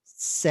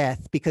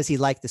Seth because he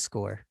liked the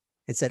score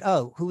and said,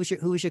 "Oh, who was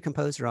your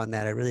composer on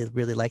that? I really,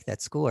 really like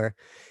that score."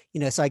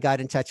 So I got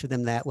in touch with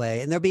him that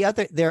way. And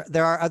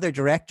there are other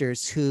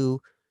directors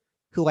who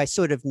I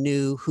sort of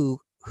knew who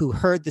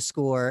heard the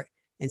score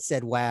and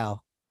said,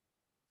 "Wow,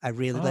 I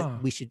really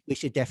we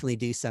should definitely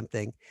do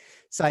something."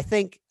 So I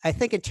think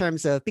in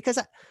terms of, because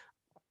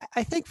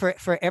I think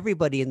for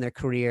everybody in their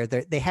career,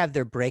 they have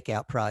their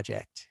breakout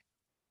project,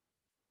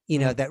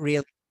 that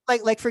really,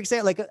 like for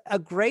example, like a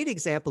great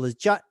example is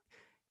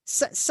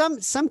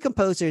some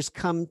composers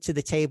come to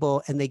the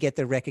table and they get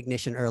their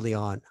recognition early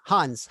on.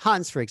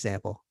 Hans, for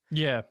example.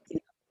 Yeah.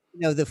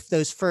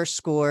 Those first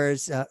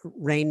scores,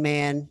 Rain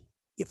Man,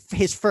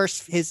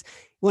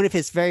 one of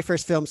his very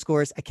first film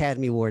scores,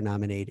 Academy Award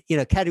nominated. He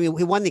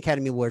won the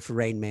Academy Award for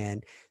Rain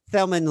Man.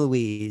 Thelma and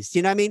Louise.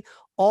 You know what I mean?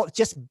 All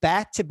just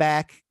back to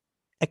back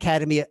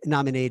Academy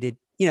nominated.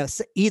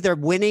 Either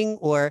winning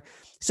or,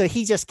 so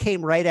he just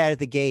came right out of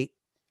the gate.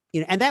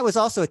 And that was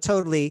also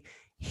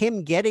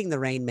him getting the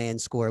Rain Man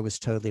score was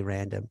totally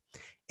random.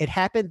 it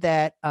happened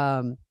that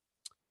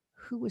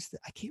who was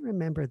I can't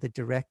remember the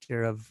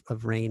director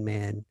of Rain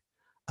Man.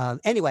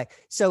 Anyway,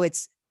 so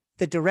it's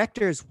the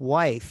director's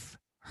wife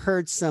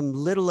heard some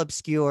little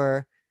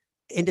obscure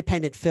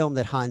independent film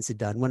that Hans had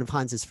done, one of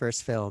Hans's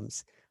first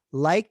films,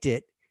 liked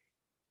it,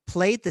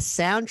 played the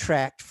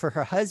soundtrack for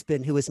her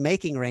husband who was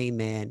making Rain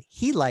Man.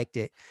 He liked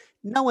it.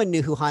 No one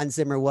knew who Hans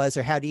Zimmer was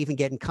or how to even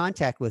get in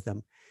contact with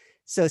him.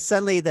 So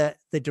suddenly the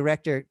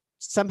director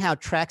somehow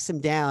tracks him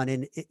down,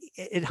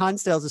 and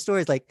Hans tells the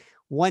story. It's like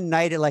one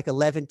night at like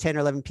 10 or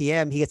 11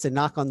 p.m., he gets a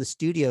knock on the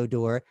studio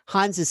door.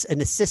 Hans is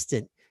an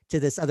assistant to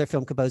this other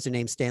film composer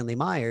named Stanley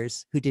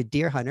Myers, who did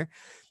Deer Hunter,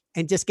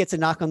 and just gets a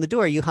knock on the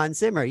door. You Hans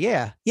Zimmer?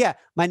 Yeah.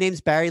 My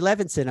name's Barry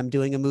Levinson. I'm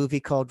doing a movie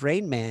called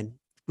Rain Man.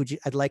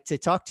 I'd like to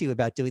talk to you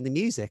about doing the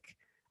music.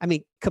 I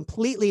mean,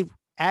 completely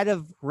out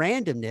of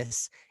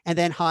randomness. And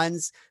then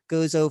Hans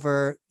goes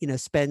over,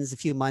 spends a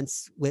few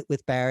months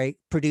with Barry,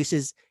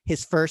 produces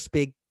his first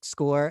big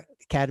score,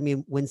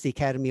 wins the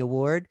Academy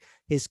Award,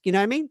 you know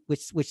what I mean?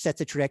 Which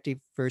sets a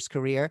trajectory for his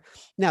career.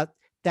 Now,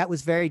 that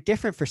was very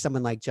different for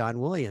someone like John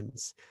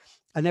Williams.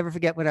 I'll never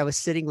forget when I was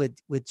sitting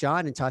with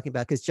John and talking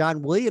about, because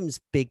John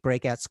Williams' big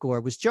breakout score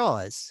was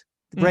Jaws.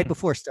 Right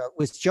before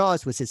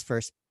Jaws was his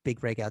first big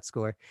breakout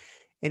score.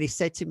 And he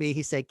said to me,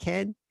 he said,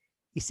 Ken,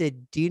 he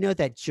said, do you know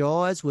that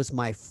Jaws was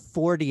my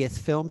 40th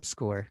film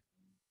score?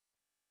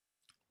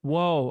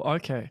 Whoa,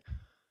 okay.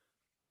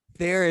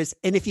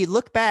 And if you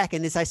look back,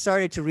 and as I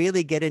started to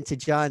really get into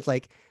John's,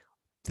 like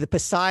the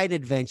Poseidon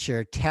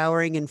Adventure,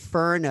 Towering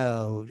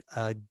Inferno,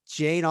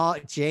 Jane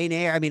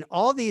Eyre, I mean,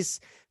 all these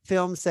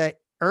films, that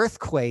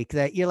Earthquake,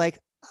 that you're like,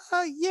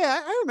 oh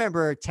yeah, I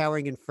remember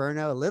Towering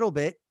Inferno a little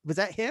bit. Was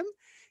that him?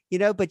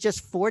 But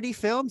just 40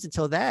 films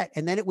until that.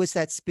 And then it was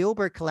that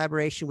Spielberg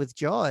collaboration with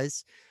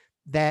Jaws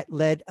that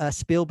led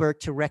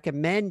Spielberg to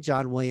recommend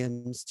John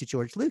Williams to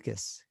George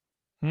Lucas.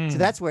 So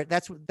that's where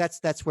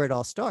it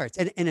all starts.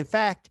 And in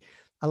fact,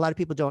 a lot of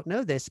people don't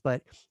know this,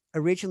 but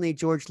originally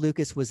George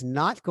Lucas was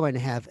not going to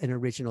have an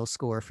original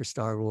score for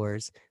Star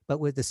Wars, but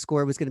the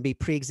score was going to be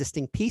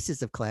pre-existing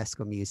pieces of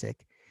classical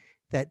music.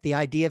 That the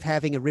idea of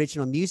having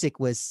original music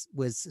was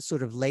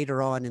sort of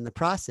later on in the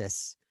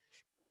process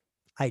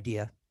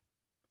idea.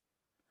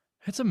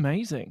 It's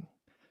amazing.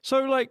 So,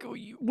 like,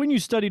 when you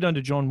studied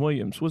under John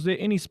Williams, was there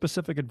any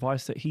specific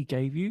advice that he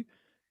gave you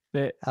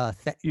that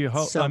you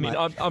hope? So I mean,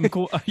 I'm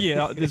cool.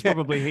 Yeah, there's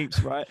probably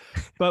heaps, right?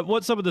 But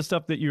what's some of the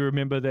stuff that you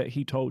remember that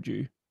he told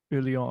you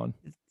early on?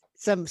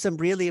 Some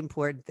really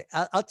important.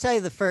 I'll tell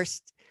you the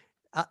first.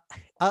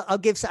 I'll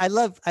give. I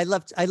love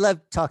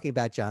talking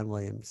about John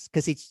Williams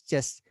because he's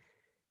just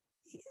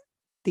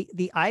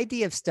the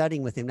idea of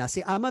studying with him. Now,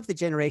 see, I'm of the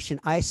generation,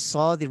 I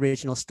saw the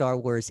original Star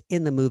Wars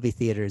in the movie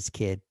theater as a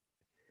kid.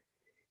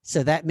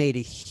 So that made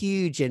a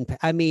huge impact.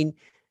 I mean,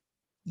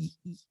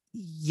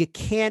 you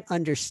can't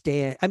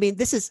understand. I mean,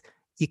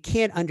 you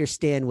can't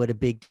understand what a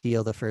big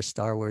deal the first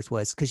Star Wars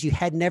was because you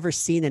had never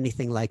seen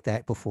anything like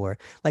that before.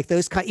 Like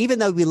those even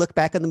though we look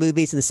back on the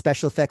movies and the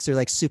special effects are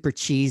like super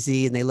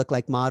cheesy and they look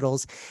like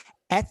models,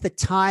 at the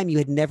time you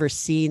had never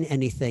seen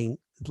anything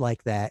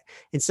like that.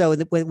 And so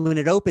when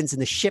it opens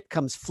and the ship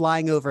comes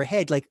flying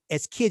overhead, like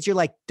as kids, you're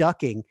like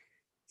ducking.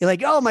 You're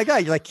like, oh my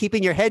God, you're like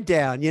keeping your head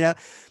down,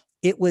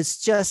 It was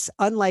just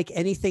unlike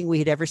anything we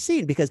had ever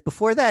seen, because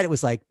before that it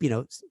was like,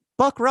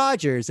 Buck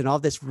Rogers and all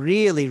this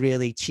really,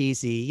 really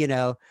cheesy,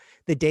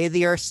 The Day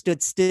the Earth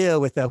Stood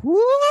Still with a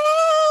whoo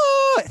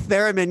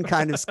theremin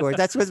kind of score.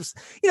 That's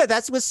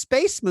what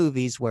space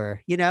movies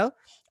were,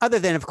 other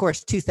than of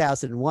course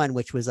 2001,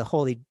 which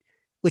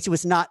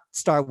was not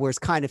Star Wars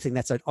kind of thing.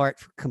 That's an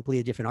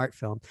completely different art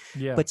film.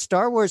 Yeah. But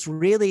Star Wars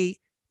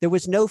really,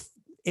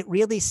 it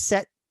really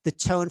set the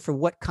tone for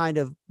what kind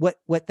of,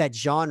 what that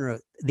genre,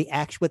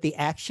 what the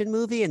action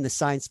movie and the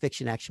science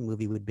fiction action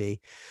movie would be.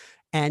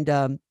 And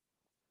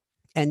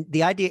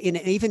the idea,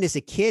 even as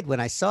a kid, when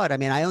I saw it, I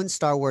mean, I owned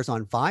Star Wars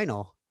on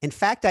vinyl. In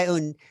fact,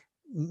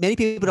 many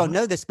people don't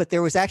know this, but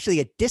there was actually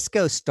a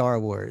disco Star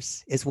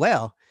Wars as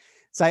well.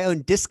 So I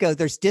own disco.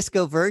 There's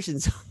disco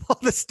versions of all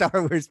the Star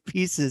Wars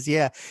pieces.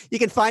 Yeah. You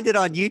can find it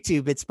on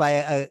YouTube. It's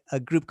by a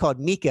group called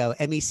Mecco,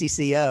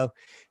 M-E-C-C-O.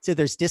 So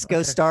there's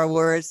disco Star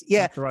Wars.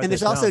 Yeah. And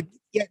there's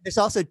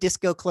also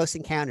disco Close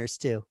Encounters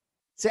too.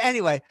 So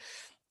anyway,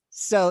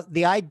 so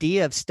the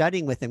idea of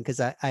studying with him, because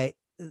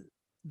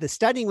the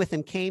studying with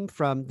him came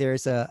from,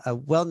 there's a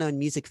well-known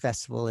music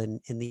festival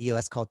in the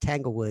US called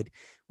Tanglewood,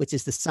 which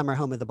is the summer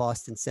home of the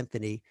Boston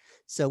Symphony.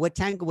 So what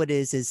Tanglewood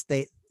is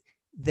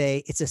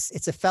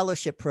it's a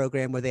fellowship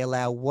program where they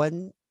allow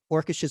one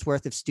orchestra's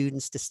worth of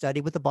students to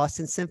study with the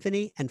Boston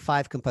Symphony and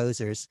 5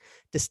 composers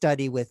to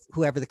study with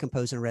whoever the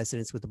composer in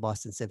residence with the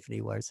Boston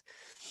Symphony was.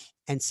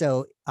 And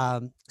so,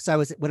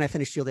 when I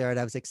finished Juilliard,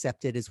 I was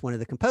accepted as one of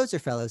the composer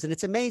fellows. And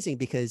it's amazing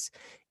because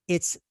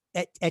it's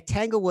at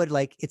Tanglewood,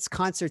 like it's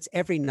concerts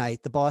every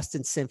night, the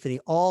Boston Symphony,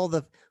 all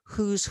the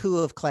who's who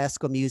of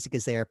classical music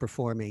is there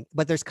performing,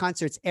 but there's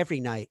concerts every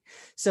night.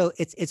 So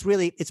it's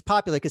really, it's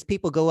popular because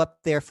people go up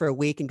there for a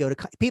week and go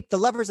to people, the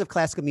lovers of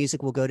classical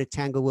music will go to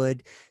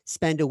Tanglewood,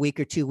 spend a week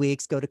or 2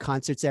 weeks, go to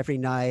concerts every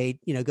night,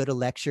 go to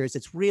lectures.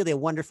 It's really a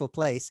wonderful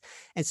place.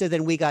 And so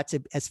then we got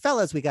to, as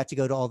fellows, we got to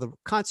go to all the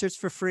concerts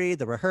for free,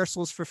 the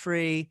rehearsals for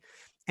free.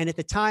 And at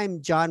the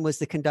time, John was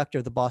the conductor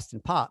of the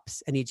Boston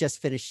Pops, and he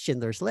just finished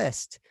Schindler's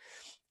List.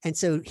 And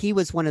so he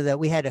was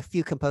we had a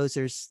few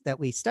composers that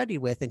we studied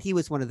with, and he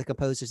was one of the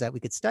composers that we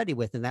could study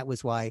with. And that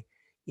was why,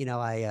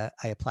 I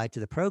applied to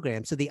the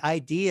program. So the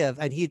idea of,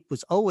 and he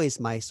was always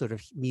my sort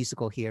of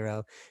musical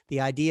hero, the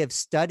idea of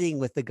studying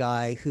with the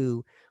guy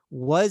who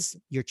was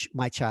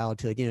my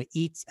childhood,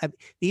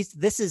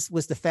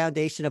 was the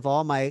foundation of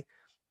all my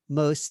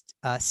most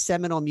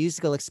seminal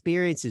musical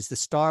experiences: the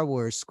Star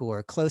Wars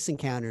score, Close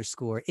Encounters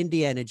score,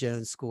 Indiana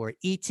Jones score,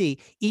 E.T.,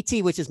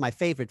 which is my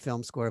favorite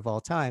film score of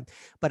all time.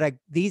 But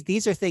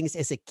these are things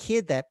as a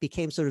kid that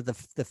became sort of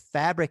the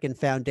fabric and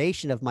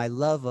foundation of my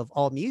love of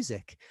all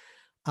music.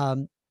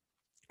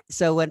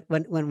 So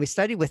when we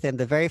studied with him,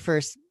 the very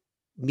first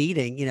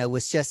meeting,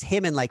 was just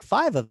him and like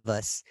 5 of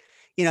us,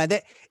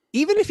 that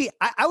even if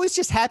I was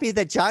just happy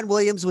that John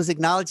Williams was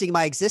acknowledging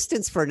my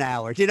existence for an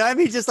hour. Do you know what I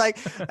mean? Just like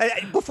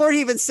before he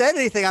even said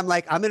anything, I'm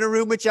like, I'm in a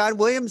room with John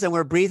Williams and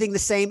we're breathing the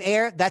same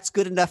air. That's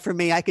good enough for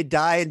me. I could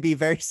die and be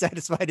very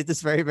satisfied at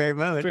this very, very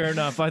moment. Fair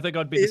enough. I think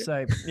I'd be the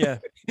same. Yeah.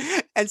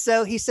 And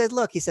so he said,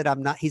 look, he said,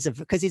 I'm not,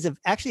 because he's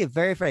actually a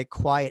very, very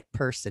quiet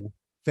person,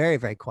 very,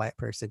 very quiet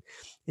person.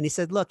 And he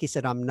said, look, he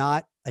said, I'm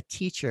not a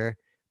teacher,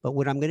 but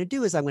what I'm going to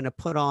do is I'm going to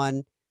put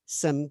on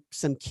some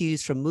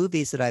cues from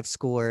movies that I've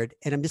scored,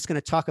 and I'm just going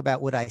to talk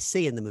about what I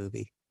see in the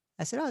movie.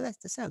 I said, oh, that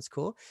sounds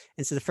cool.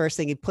 And so the first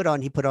thing he put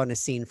on a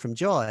scene from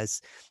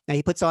Jaws. Now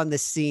he puts on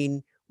this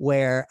scene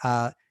where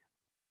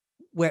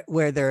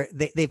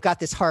they've got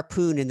this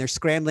harpoon and they're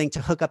scrambling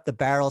to hook up the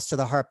barrels to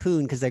the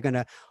harpoon because they're going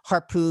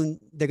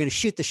to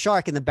shoot the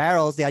shark in the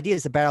barrels. The idea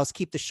is the barrels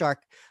keep the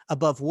shark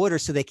above water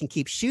so they can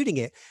keep shooting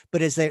it.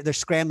 But as they're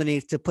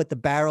scrambling to put the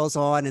barrels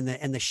on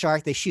and the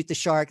shark, they shoot the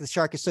shark. The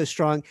shark is so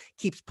strong,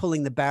 keeps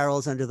pulling the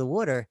barrels under the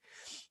water.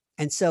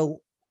 And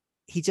so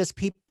he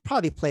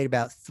probably played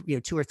about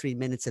 2 or 3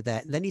 minutes of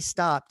that. And then he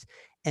stopped.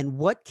 And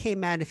what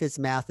came out of his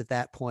mouth at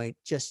that point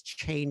just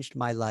changed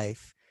my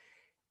life.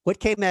 What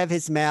came out of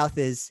his mouth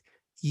is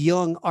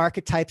Jung,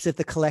 archetypes of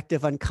the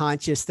collective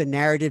unconscious, the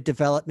narrative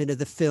development of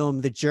the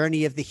film, the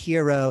journey of the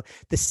hero,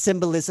 the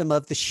symbolism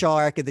of the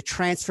shark, and the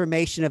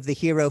transformation of the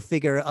hero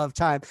figure of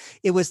time.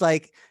 It was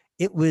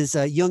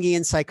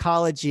Jungian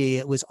psychology.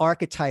 It was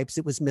archetypes.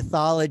 It was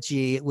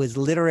mythology. It was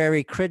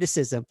literary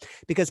criticism.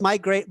 Because my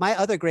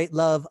other great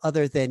love,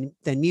 other than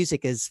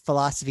music, is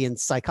philosophy and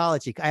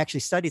psychology. I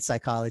actually studied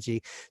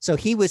psychology. So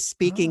he was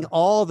speaking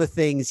all the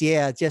things.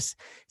 Yeah,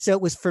 so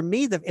it was for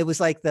me. It was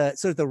like the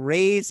sort of the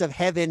rays of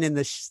heaven and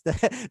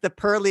the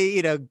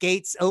pearly,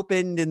 gates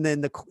opened, and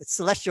then the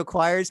celestial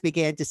choirs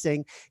began to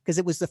sing. Because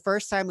it was the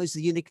first time it was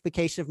the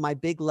unification of my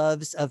big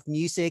loves of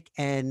music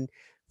and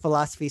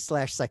philosophy /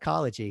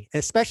 psychology,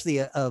 especially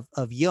of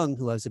Jung,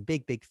 who I was a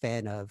big, big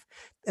fan of.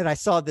 And I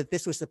saw that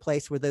this was the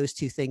place where those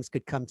two things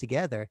could come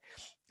together.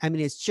 I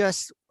mean, it's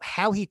just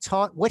how he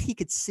taught, what he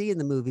could see in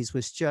the movies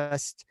was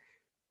just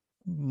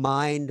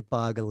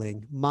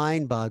mind-boggling.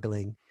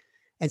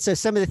 And so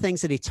some of the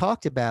things that he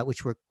talked about,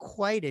 which were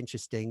quite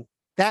interesting,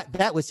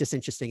 that was just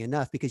interesting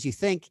enough, because you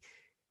think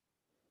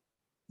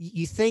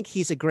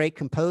he's a great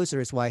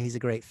composer is why he's a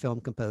great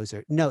film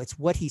composer. No, it's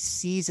what he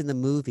sees in the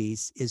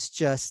movies is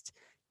just,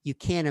 you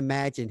can't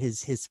imagine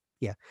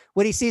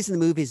what he sees in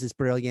the movies is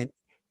brilliant.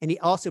 And he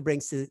also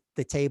brings to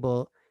the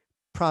table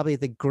probably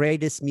the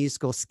greatest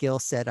musical skill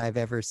set I've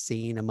ever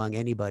seen among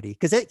anybody.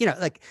 Because,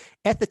 like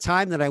at the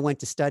time that I went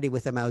to study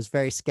with him, I was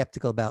very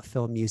skeptical about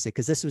film music,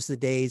 because this was the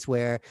days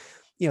where,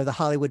 the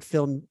Hollywood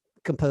film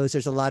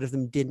composers, a lot of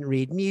them didn't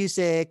read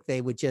music.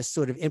 They would just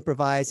sort of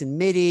improvise in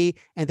MIDI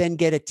and then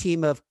get a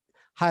team of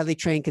highly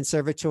trained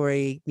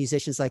conservatory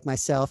musicians like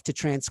myself to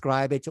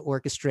transcribe it, to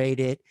orchestrate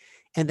it,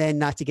 and then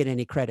not to get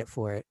any credit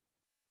for it.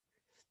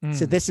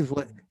 So this is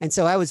and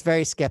so I was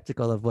very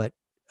skeptical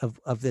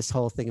of this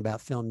whole thing about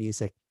film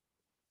music.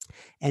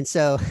 And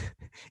so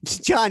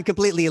John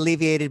completely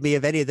alleviated me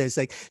of any of those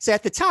things. So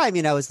at the time,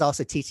 I was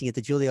also teaching at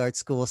the Juilliard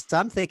School. So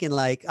I'm thinking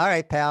like, all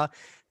right, pal,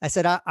 I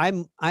said,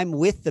 I'm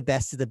with the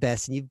best of the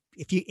best. And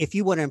if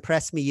you want to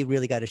impress me, you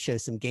really got to show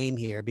some game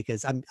here,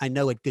 because I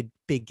know what good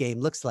big game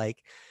looks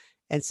like.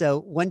 And so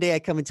one day I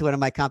come into one of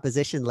my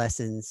composition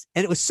lessons,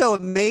 and it was so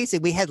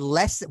amazing. We had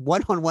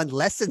one-on-one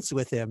lessons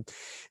with him.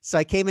 So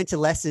I came into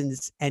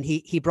lessons, and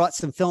he brought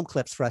some film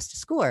clips for us to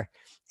score.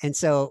 And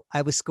so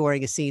I was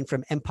scoring a scene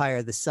from Empire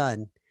of the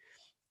Sun.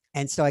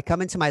 And so I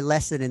come into my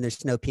lesson and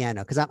there's no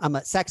piano, because I'm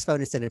a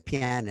saxophonist and a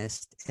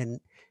pianist.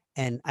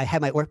 And I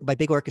had my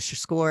big orchestra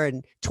score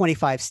and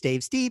 25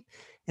 staves deep.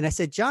 And I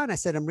said, John,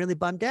 I'm really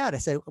bummed out. I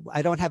said,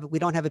 we don't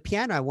have a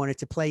piano. I wanted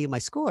to play you my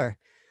score.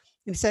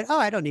 And he said, oh,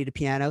 I don't need a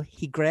piano.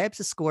 He grabs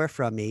a score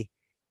from me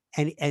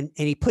and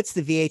he puts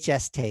the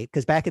VHS tape,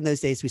 because back in those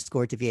days we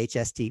scored to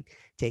VHS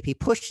tape. He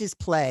pushes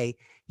play.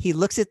 He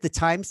looks at the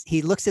times.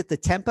 He looks at the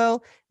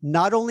tempo.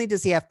 Not only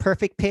does he have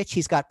perfect pitch,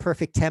 he's got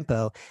perfect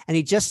tempo, and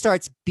he just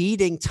starts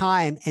beating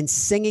time and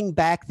singing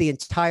back the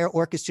entire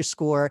orchestra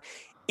score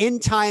in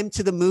time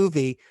to the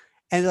movie.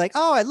 And they're like,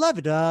 oh, I love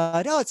it.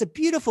 Oh, it's a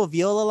beautiful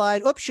viola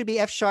line. Oops, should be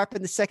F sharp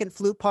in the second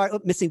flute part.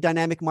 Oops, missing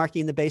dynamic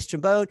marking in the bass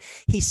trombone.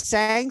 He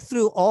sang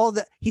through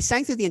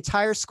the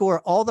entire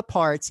score, all the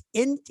parts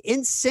in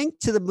sync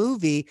to the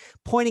movie,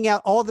 pointing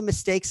out all the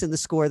mistakes in the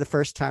score the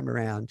first time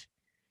around.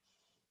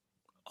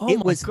 Oh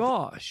my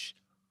gosh.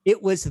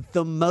 It was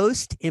the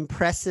most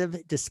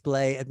impressive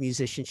display of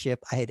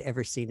musicianship I had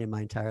ever seen in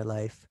my entire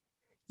life.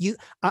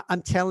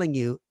 I'm telling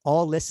you,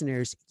 all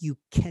listeners, you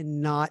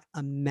cannot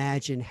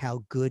imagine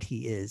how good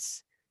he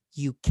is.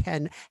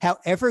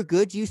 However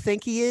good you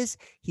think he is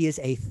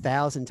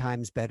 1,000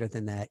 times better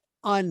than that.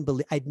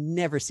 Unbelievable. I'd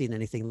never seen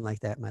anything like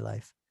that in my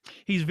life.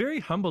 He's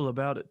very humble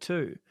about it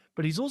too,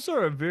 but he's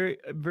also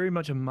very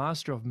much a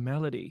master of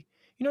melody.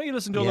 You know, you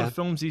listen to a lot of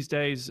films these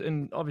days,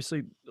 and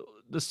obviously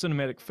the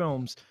cinematic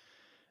films,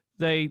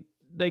 they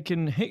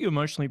can hit you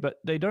emotionally, but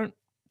they don't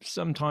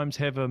sometimes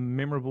have a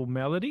memorable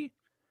melody.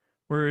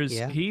 Whereas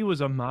he was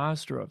a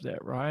master of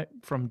that, right?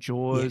 From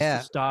Jaws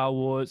to Star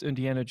Wars,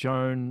 Indiana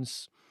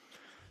Jones.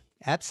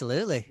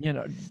 Absolutely. You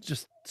know,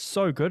 just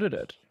so good at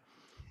it.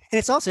 And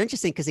it's also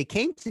interesting because he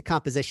came to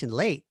composition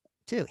late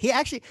too. He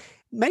actually,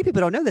 many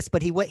people don't know this,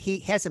 but he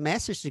has a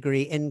master's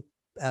degree in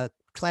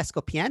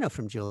classical piano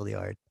from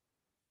Juilliard.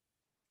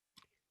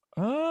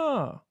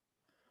 Oh.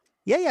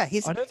 Yeah.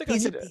 I don't think I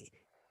did it.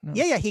 No.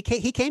 Yeah. He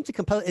came to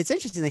compose. It's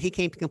interesting that he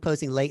came to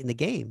composing late in the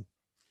game.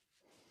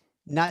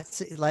 Not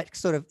like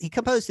sort of, he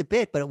composed a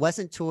bit, but it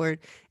wasn't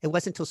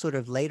until sort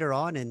of later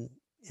on in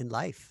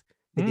life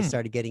that he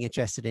started getting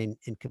interested in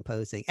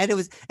composing. And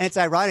it's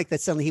ironic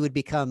that suddenly he would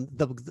become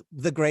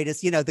the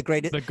greatest, the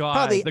greatest, the guy,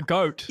 probably the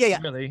GOAT.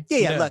 Yeah. Really.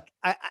 Yeah. Look,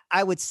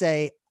 I would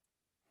say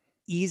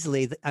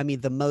easily,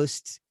 the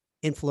most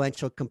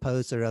influential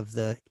composer of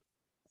the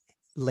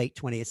late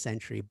 20th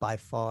century by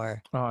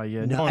far. Oh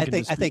yeah. No, I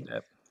think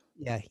that.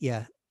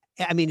 Yeah.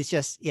 I mean, it's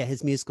just,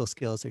 his musical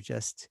skills are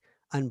just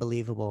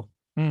unbelievable.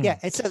 Yeah,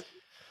 it's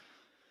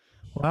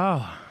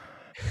wow.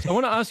 So I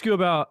want to ask you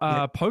about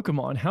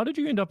Pokemon. How did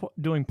you end up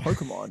doing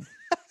Pokemon?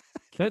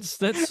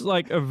 That's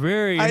like a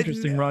very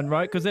interesting run,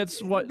 right? Because that's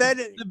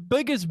the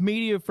biggest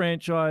media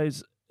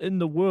franchise in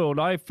the world.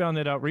 I found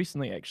that out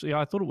recently, actually.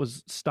 I thought it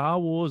was Star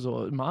Wars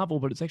or Marvel,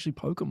 but it's actually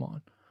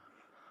Pokemon.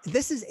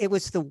 It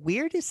was the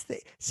weirdest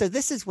thing. So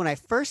this is when I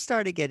first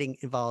started getting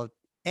involved.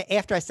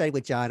 After I studied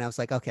with John, I was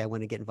like, okay, I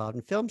want to get involved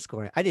in film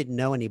scoring. I didn't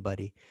know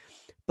anybody.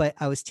 But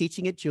I was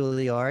teaching at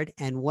Juilliard,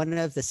 and one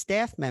of the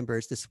staff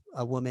members,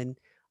 a woman,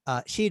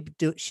 she'd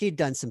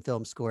done some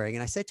film scoring,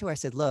 and I said to her, I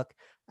said, look,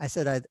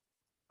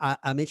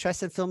 I'm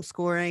interested in film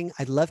scoring.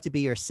 I'd love to be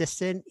your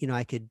assistant.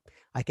 I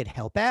could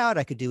help out.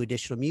 I could do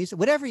additional music,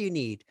 whatever you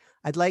need.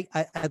 I'd like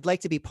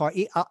to be part.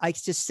 I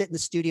just sit in the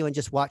studio and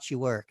just watch you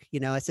work.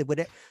 I said,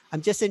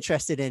 I'm just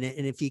interested in it,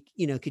 and if you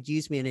could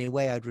use me in any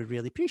way, I would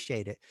really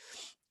appreciate it.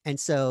 And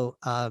so,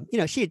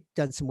 she had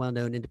done some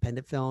well-known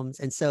independent films.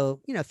 And so,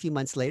 a few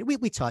months later,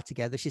 we talked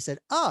together. She said,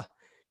 I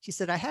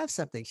have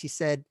something. She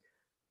said,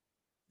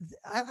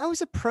 I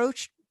was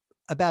approached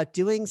about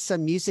doing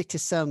some music to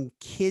some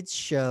kids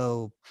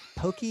show,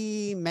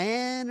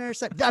 Pokemon or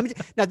something. I mean,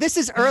 now this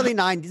is early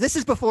 90s. This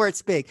is before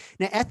it's big.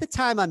 Now, at the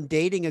time, I'm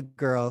dating a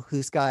girl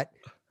who's got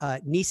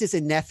nieces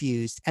and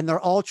nephews, and they're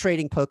all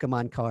trading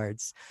Pokemon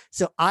cards.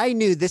 So I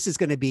knew this is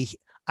going to be,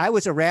 I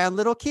was around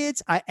little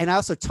kids, and I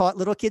also taught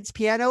little kids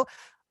piano.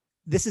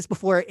 This is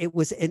before it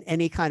was in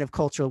any kind of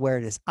cultural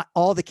awareness.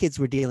 All the kids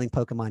were dealing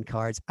Pokemon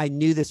cards. I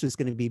knew this was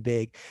going to be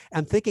big.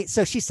 I'm thinking,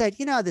 so she said,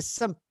 there's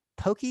some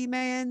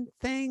Pokemon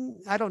thing.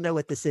 I don't know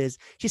what this is.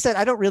 She said,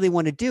 I don't really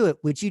want to do it.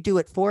 Would you do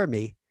it for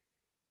me?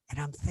 And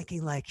I'm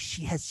thinking, like,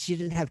 she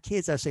didn't have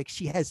kids. I was like,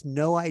 she has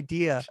no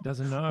idea. She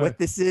doesn't know what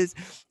this is.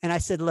 And I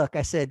said, look,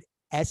 as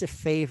a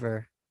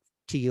favor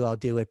to you, I'll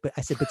do it. But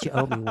I said, but you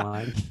owe me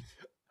one.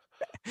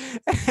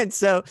 And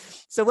so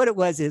what it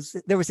was is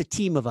there was a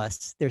team of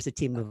us. There's a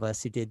team of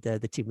us who did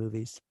the two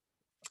movies,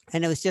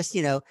 and it was just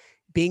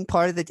being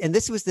part of and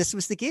this was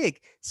the gig.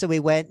 So we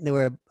went, and there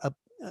were a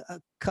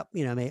couple,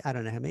 I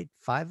don't know how many,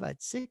 5,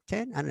 6,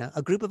 10, I don't know.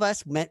 A group of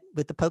us met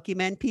with the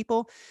Pokemon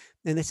people,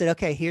 and they said,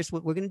 okay, here's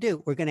what we're going to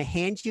do. We're going to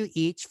hand you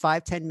each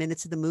 5-10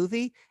 minutes of the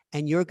movie,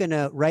 and you're going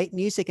to write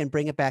music and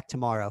bring it back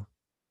tomorrow.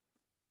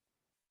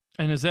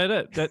 And is that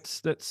it?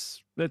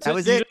 That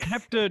was you it. Didn't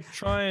have to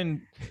try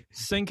and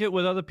sync it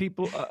with other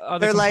people,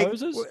 other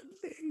composers?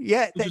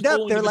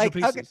 They're like,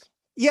 okay.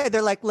 Yeah,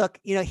 they're like, look,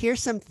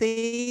 here's some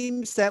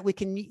themes that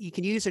you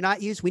can use or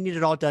not use. We need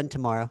it all done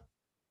tomorrow.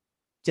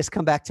 Just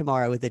come back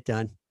tomorrow with it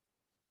done.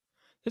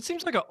 It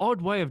seems like an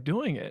odd way of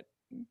doing it.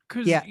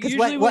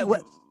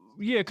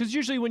 Because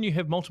usually when you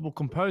have multiple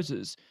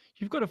composers,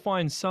 you've got to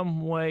find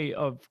some way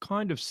of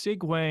kind of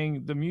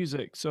segueing the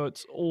music so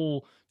it's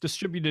all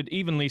distributed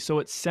evenly, so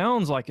it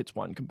sounds like it's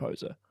one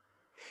composer.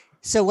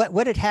 So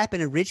what had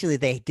happened originally?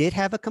 They did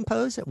have a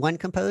composer, one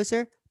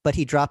composer, but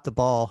he dropped the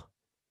ball,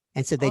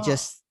 and so they Oh,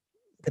 just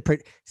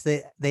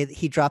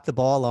he dropped the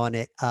ball on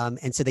it,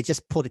 and so they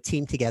just pulled a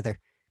team together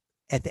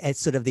at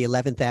sort of the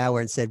 11th hour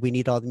and said, we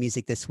need all the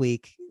music this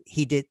week.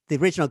 He did, the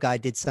original guy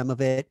did some of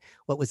it.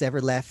 What was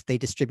ever left, they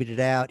distributed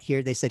out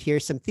here. They said,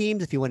 here's some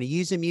themes. If you want to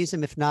use them, use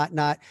them. If not,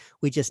 not.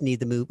 We just need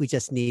the move. We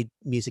just need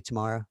music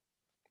tomorrow.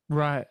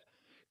 right.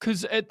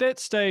 Because at that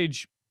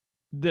stage,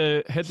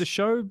 the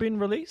show been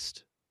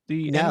released?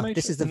 The No, this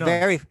animation? is the No.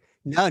 very,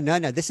 no, no,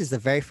 no. This is the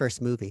very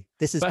first movie.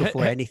 This is But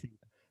before anything.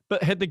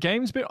 but had the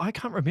games been? I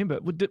can't remember.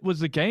 Was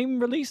the game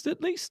released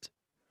at least?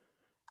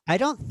 I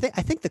don't think,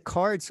 I think the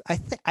cards, I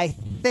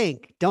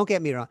think, don't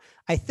get me wrong.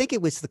 I think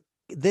it was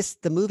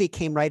the movie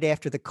came right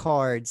after the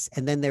cards,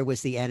 and then there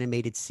was the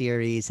animated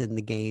series and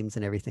the games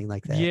and everything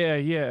like that. Yeah,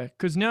 yeah.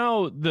 Because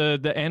now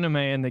the anime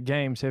and the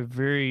games have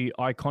very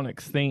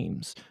iconic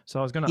themes. So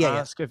I was going to Yeah, yeah,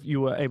 ask if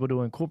you were able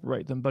to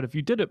incorporate them. But if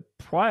you did it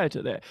prior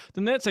to that,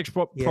 then that's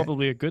actually yeah,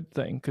 probably a good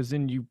thing, because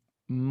then you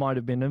might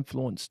have been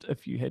influenced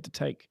if you had to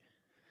take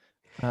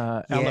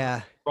elements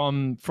yeah.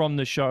 from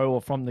the show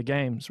or from the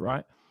games,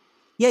 right?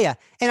 Yeah, yeah.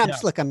 And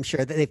Yeah. I'm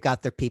sure that they've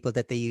got their people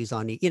that they use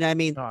on, I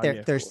mean, Oh, yeah,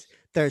 of course.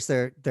 there's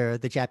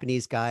the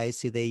Japanese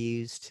guys who they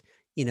used,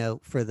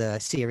 for the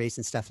series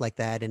and stuff like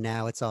that. And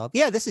now it's all,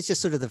 yeah, this is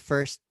just sort of the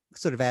first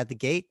sort of out the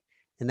gate.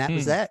 And that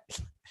was Hmm. that.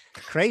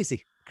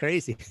 Crazy,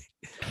 crazy.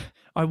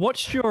 I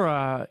watched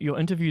your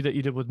interview that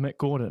you did with Mick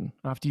Gordon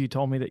after you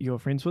told me that you were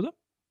friends with him.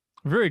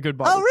 Very good,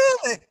 by the Oh, way.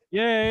 really?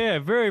 Yeah,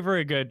 very,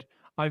 very good.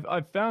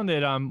 I've found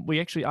that we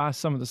actually asked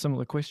some of the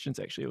similar questions.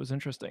 Actually, it was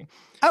interesting.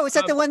 Oh, is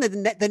that Um, the one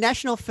that the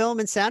National Film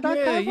and Sound yeah,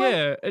 Archive one?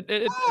 yeah.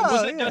 Was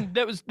Oh, that yeah. done?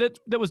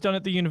 That was done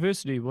at the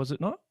university, was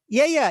it not?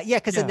 Yeah, yeah, yeah.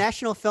 Because the Yeah.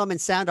 National Film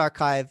and Sound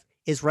Archive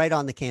is right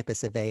on the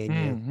campus of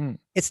ANU. Mm-hmm.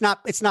 It's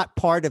not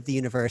part of the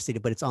university,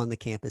 but it's on the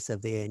campus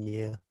of the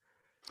ANU.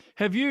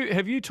 Have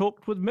you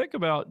talked with Mick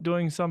about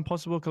doing some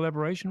possible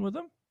collaboration with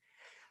him?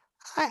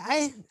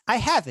 I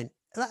haven't.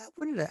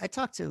 When did I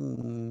talked to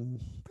him?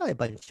 Probably a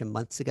bunch of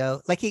months ago.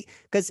 Like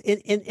because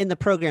in the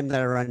program that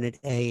I run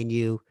at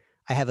ANU,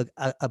 I have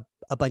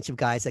a bunch of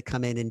guys that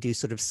come in and do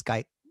sort of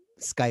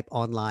Skype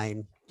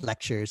online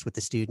lectures with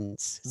the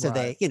students. So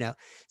Right.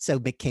 so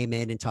Mick came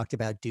in and talked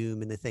about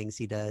Doom and the things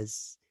he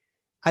does.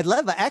 I'd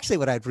love, actually,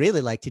 what I'd really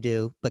like to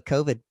do, but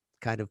COVID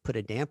kind of put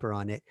a damper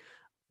on it.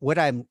 What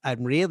I'm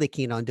really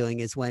keen on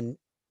doing is when,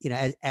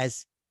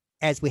 as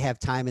we have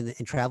time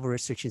and travel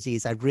restrictions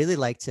ease, I'd really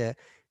like to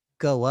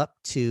go up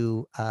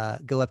to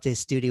his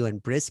studio in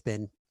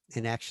Brisbane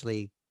and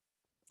actually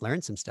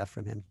learn some stuff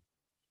from him.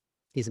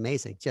 He's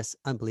amazing, just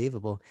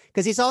unbelievable.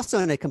 Because he's also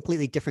in a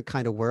completely different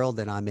kind of world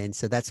than I'm in.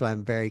 So that's why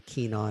I'm very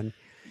keen on,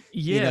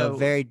 Yeah.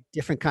 very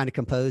different kind of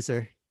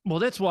composer. Well,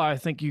 that's why I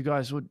think you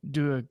guys would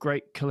do a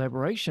great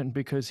collaboration,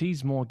 because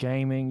he's more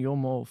gaming, you're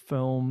more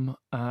film.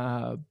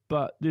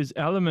 But there's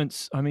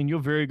elements. I mean, you're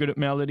very good at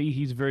melody.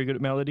 He's very good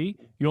at melody.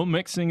 Your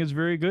mixing is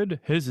very good.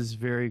 His is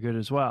very good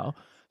as well.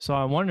 So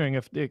I'm wondering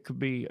if there could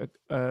be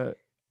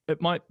it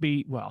might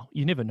be, well,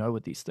 you never know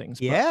with these things.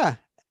 But Yeah.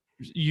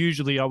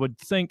 usually I would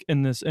think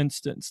in this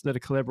instance that a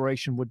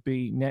collaboration would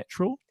be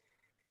natural.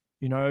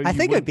 I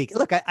think it'd be,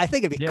 look, I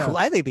think it'd be Yeah. cool.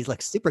 I think it'd be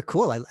like super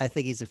cool. I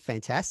think he's a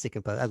fantastic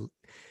composer. I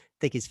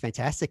think he's a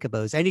fantastic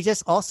composer. And he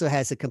just also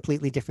has a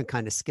completely different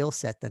kind of skill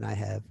set than I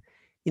have.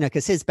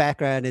 Because his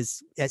background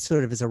is as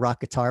sort of as a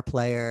rock guitar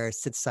player,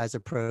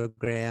 synthesizer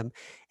program.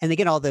 And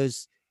again, all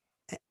those,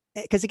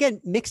 because again,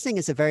 mixing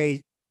is a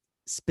very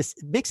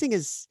mixing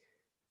is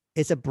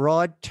a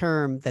broad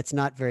term that's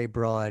not very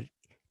broad.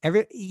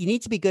 You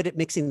need to be good at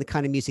mixing the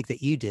kind of music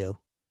that you do.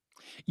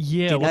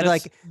 Yeah, You know, well,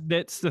 like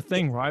that's the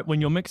thing, right? When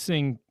you're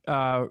mixing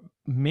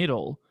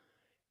metal,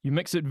 you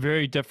mix it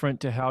very different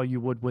to how you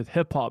would with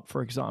hip hop,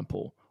 for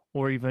example,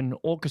 or even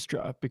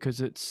orchestra, because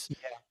it's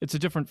a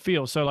different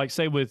feel. So, like,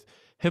 say with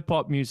hip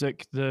hop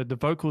music, the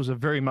vocals are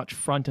very much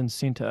front and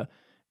center,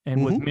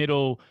 and with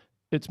metal,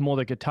 it's more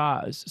the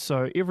guitars.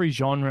 So every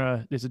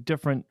genre, there's a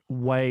different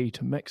way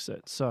to mix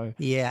it. So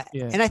yeah.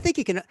 yeah, And I think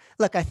you can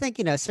look. I think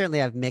certainly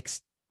I've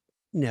mixed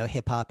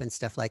hip hop and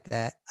stuff like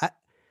that.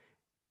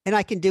 And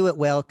I can do it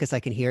well because I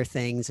can hear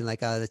things and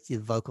like, oh, the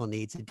vocal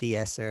needs a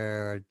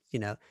de-esser,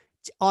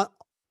 or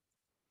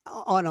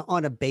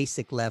on a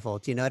basic level.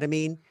 Do you know what I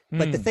mean?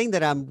 But the thing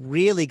that I'm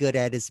really good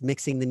at is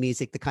mixing the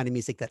music, the kind of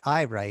music that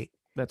I write.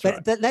 that's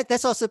But right.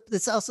 that's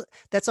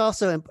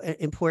also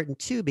important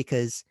too,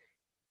 because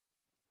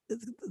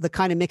the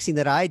kind of mixing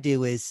that I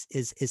do is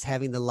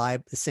having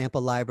the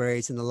sample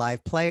libraries and the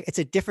live player. It's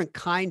a different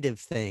kind of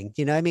thing.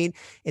 Do you know what I mean?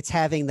 It's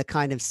having the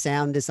kind of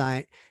sound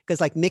design,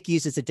 because like Mick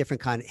uses a different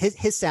kind of,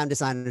 his sound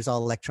design is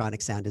all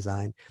electronic sound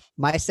design.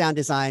 My sound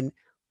design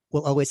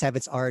will always have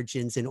its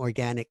origins in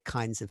organic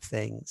kinds of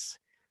things.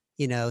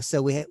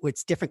 So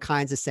it's different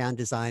kinds of sound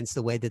designs,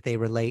 the way that they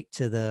relate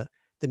to the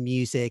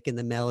music and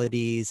the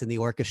melodies and the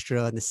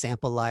orchestra and the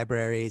sample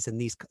libraries and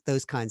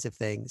those kinds of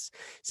things.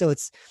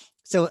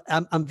 So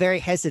I'm very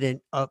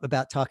hesitant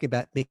about talking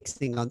about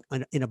mixing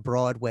in a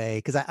broad way,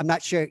 because I'm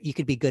not sure you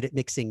could be good at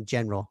mixing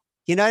general.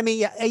 You know what I mean?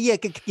 Yeah, yeah,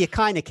 you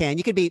kind of can.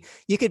 You could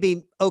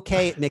be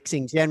okay at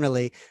mixing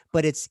generally,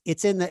 but it's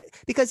in the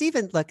because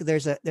even like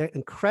there's an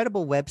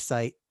incredible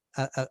website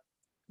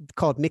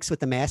called Mix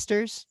with the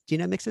Masters. Do you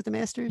know Mix with the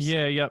Masters?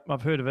 Yeah, yep,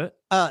 I've heard of it.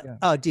 Yeah.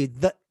 Oh,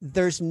 dude,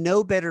 there's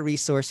no better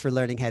resource for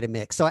learning how to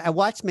mix. So I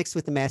watch Mix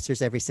with the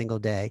Masters every single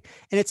day,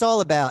 and it's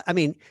all about. I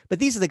mean, but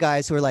these are the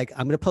guys who are like,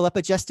 I'm going to pull up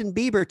a Justin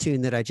Bieber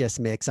tune that I just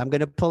mixed. I'm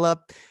going to pull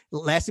up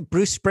last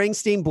Bruce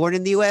Springsteen, Born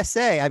in the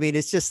USA. I mean,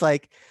 it's just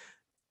like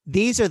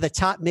these are the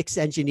top mix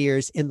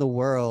engineers in the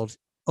world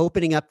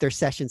opening up their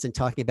sessions and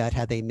talking about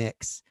how they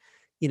mix.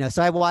 You know,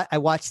 so I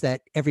watch that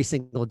every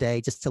single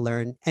day just to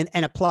learn and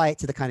apply it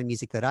to the kind of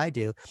music that I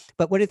do.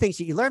 But one of the things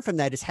that you learn from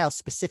that is how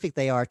specific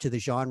they are to the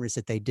genres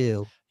that they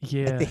do.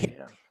 Yeah,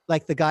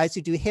 Like like the guys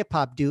who do hip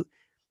hop do,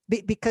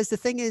 because the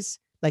thing is,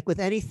 like with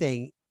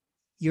anything,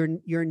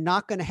 you're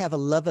not going to have a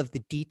love of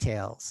the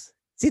details.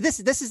 See, this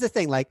is the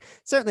thing. Like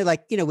certainly,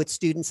 like with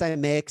students I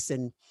mix,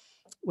 and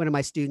one of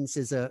my students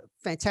is a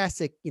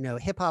fantastic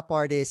hip hop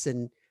artist,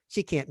 and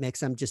she can't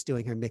mix. I'm just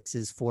doing her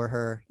mixes for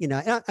her,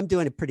 and I'm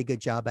doing a pretty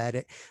good job at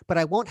it, but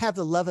I won't have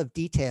the love of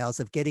details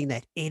of getting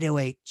that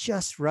 808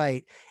 just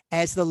right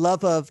as the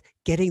love of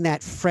getting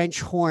that French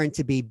horn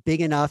to be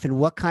big enough and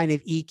what kind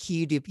of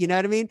EQ do you know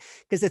what I mean?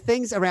 Because the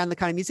things around the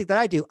kind of music that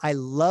I do, I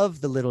love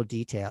the little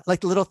detail,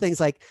 like the little things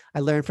like I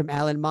learned from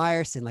Alan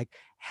Meyerson, like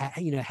how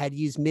to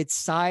use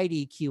mid-side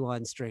EQ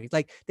on strings,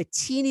 like the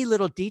teeny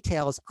little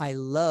details I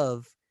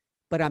love,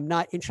 but I'm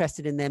not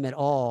interested in them at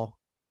all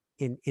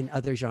in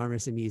other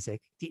genres of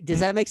music. Does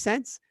that make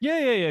sense?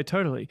 Yeah,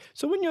 totally.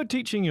 So when you're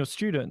teaching your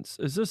students,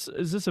 is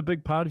this a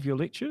big part of your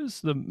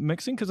lectures, the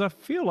mixing? Because I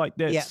feel like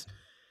that's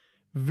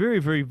very,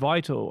 very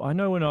vital. I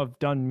know when I've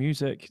done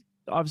music,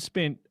 I've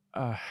spent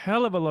a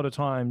hell of a lot of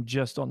time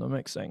just on the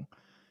mixing.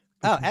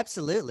 Oh,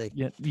 absolutely.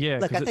 Yeah,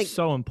 because it's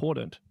so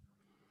important.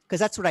 Because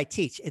that's what I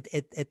teach.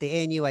 At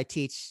the ANU, I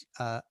teach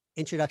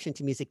Introduction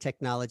to Music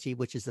Technology,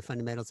 which is the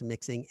fundamentals of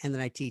mixing, and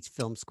then I teach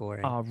film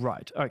scoring. Oh,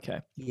 right. Okay.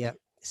 Yeah.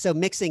 So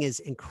mixing is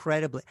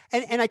incredibly,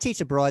 and I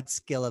teach a broad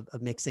skill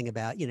of mixing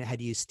about, how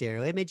to use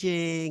stereo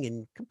imaging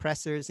and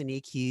compressors and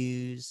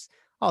EQs,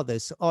 all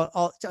those,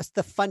 all just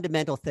the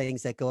fundamental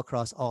things that go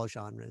across all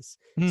genres.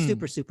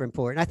 Super, super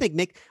important.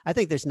 I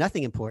think there's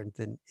nothing important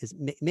than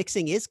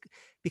mixing is,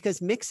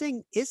 because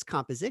mixing is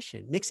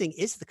composition. Mixing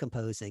is the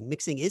composing.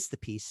 Mixing is the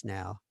piece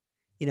now.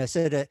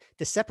 So to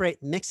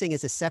separate mixing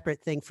as a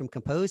separate thing from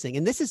composing,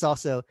 and this is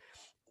also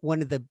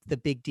one of the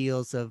big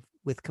deals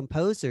with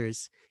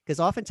composers, because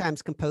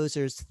oftentimes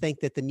composers think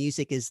that the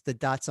music is the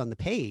dots on the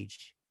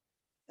page.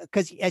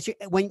 Because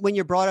when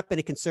you're brought up in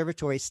a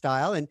conservatory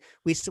style, and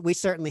we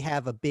certainly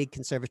have a big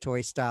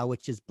conservatory style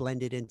which is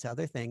blended into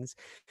other things,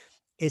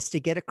 is to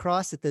get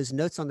across that those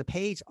notes on the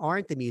page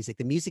aren't the music.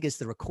 The music is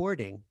the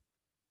recording,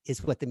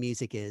 is what the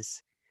music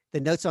is.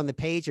 The notes on the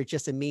page are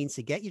just a means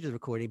to get you to the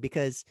recording,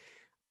 because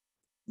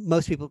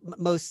most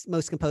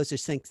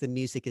composers think the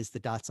music is the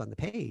dots on the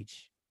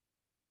page.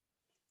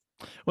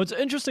 Well, it's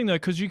interesting though,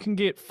 because you can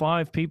get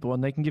 5 people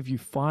and they can give you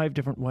 5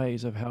 different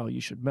ways of how you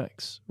should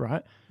mix,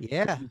 right?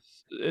 Yeah.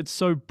 It's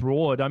so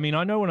broad. I mean,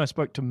 I know when I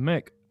spoke to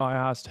Mick, I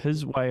asked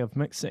his way of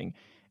mixing,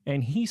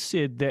 and he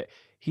said that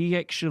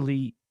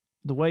the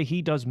way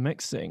he does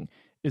mixing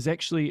is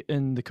actually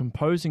in the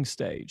composing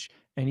stage,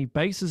 and he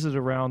bases it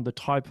around the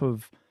type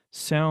of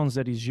sounds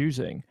that he's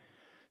using.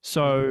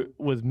 So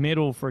with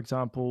metal, for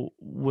example,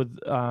 with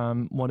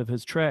one of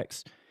his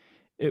tracks,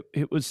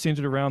 it was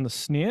centered around the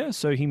snare.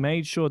 So he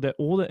made sure that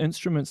all the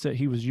instruments that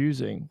he was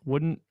using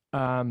wouldn't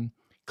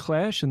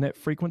clash in that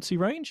frequency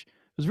range.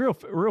 It was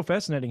real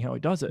fascinating how he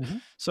does it.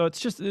 So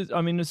it's just,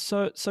 I mean, it's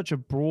such a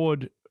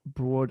broad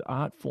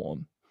art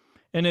form.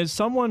 And as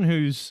someone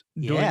who's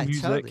doing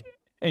music, totally.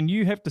 And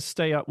you have to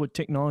stay up with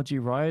technology,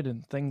 right?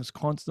 And things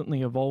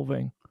constantly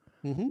evolving.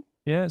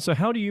 Yeah. So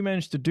how do you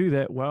manage to do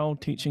that while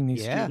teaching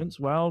these students,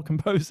 while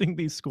composing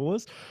these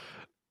scores?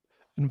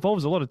 It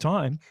involves a lot of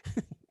time.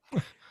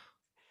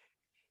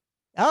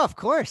 Oh, of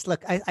course.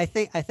 Look, I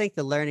think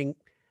the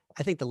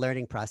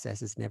learning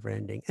process is never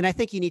ending, and I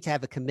think you need to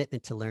have a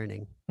commitment to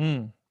learning.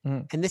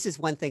 And this is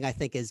one thing I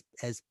think as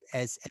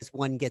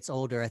one gets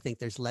older, I think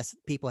there's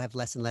people have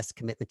less and less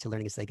commitment to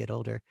learning as they get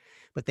older,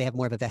 but they have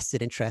more of a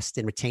vested interest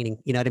in retaining,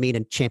 you know what I mean,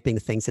 and championing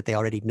the things that they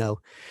already know.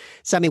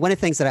 So, I mean, one of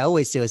the things that I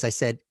always do is I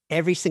said,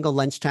 every single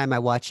lunchtime I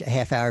watch a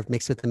half hour of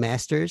Mix with the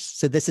Masters.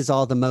 So this is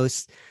all the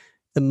most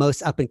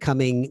up and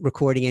coming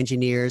recording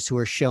engineers who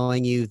are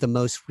showing you the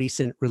most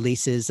recent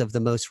releases of the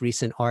most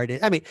recent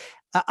artists. I mean,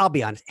 I'll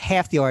be honest,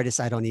 half the artists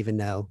I don't even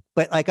know,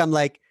 but like, I'm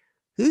like,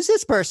 who's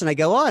this person? I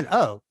go on.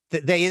 Oh,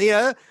 they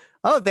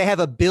have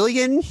 1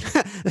 billion.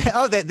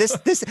 Oh, this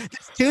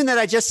tune that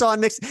I just saw in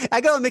Mix. I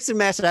go and Mix and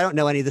Master. I don't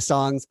know any of the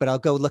songs, but I'll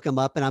go look them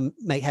up, and I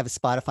might have a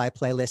Spotify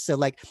playlist. So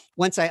like,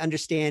 once I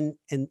understand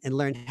and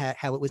learn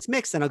how it was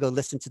mixed, then I'll go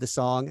listen to the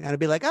song, and I'll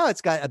be like, oh,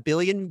 it's got 1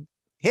 billion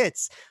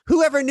hits.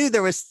 Whoever knew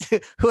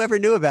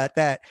about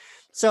that?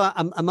 So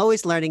I'm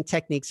always learning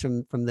techniques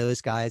from those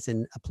guys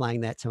and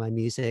applying that to my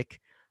music.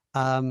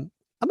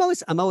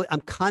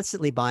 I'm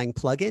constantly buying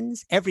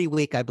plugins. Every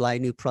week I buy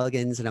new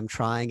plugins and I'm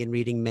trying and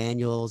reading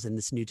manuals and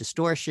this new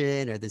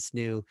distortion or this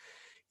new,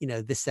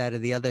 this, that, or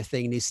the other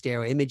thing, new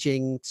stereo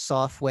imaging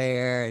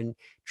software, and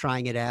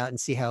trying it out and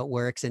see how it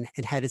works. And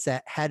how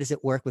does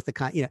it work with the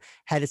kind,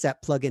 how does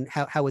that plugin,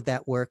 how would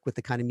that work with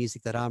the kind of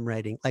music that I'm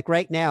writing? Like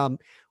right now, I'm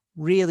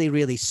really,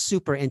 really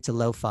super into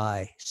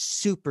lo-fi,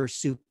 super,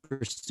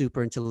 super,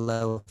 super into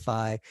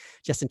lo-fi,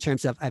 just in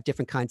terms of, I have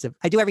different kinds of,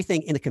 I do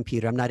everything in the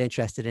computer. I'm not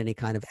interested in any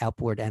kind of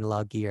outboard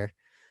analog gear,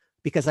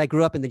 because I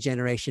grew up in the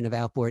generation of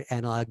outboard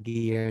analog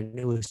gear, and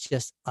it was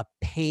just a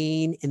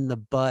pain in the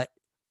butt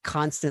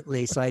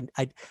constantly. So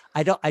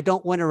I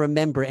don't want to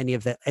remember any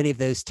of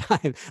those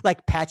times,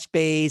 like patch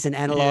bays and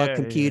analog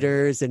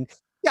computers. And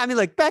yeah, I mean,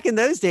 like back in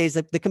those days,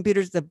 the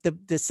computers, the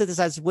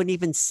synthesizers wouldn't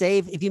even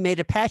save. If you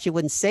made a patch, it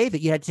wouldn't save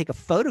it. You had to take a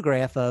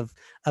photograph of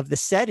the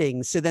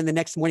settings. So then the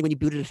next morning when you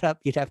booted it up,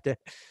 you'd have to.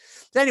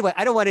 So anyway,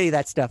 I don't want any of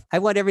that stuff. I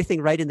want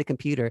everything right in the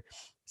computer.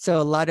 So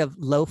a lot of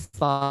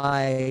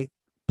lo-fi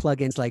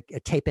plugins, like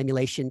tape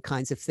emulation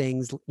kinds of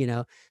things,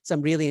 So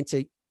I'm really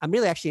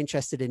actually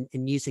interested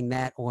in using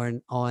that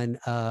on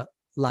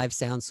live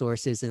sound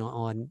sources and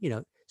on,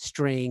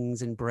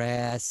 strings and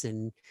brass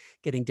and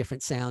getting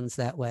different sounds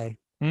that way.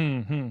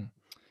 Mm-hmm.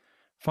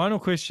 Final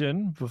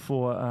question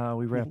before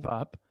we wrap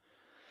up.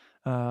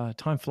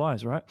 Time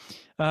flies, right?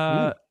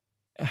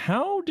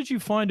 How did you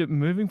find it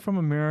moving from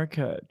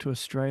America to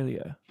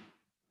Australia?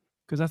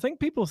 Because I think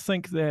people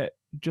think that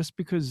just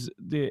because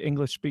they're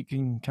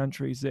English-speaking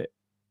countries that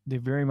they're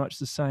very much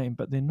the same,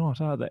 but they're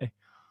not, are they?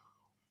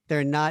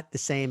 They're not the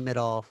same at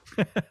all.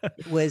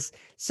 It was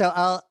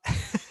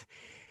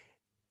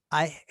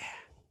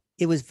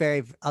it was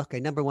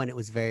number one, it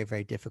was very,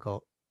 very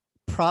difficult.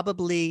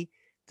 Probably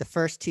the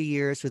first 2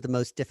 years were the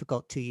most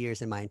difficult 2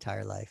 years in my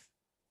entire life.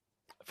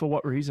 For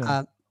what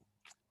reason?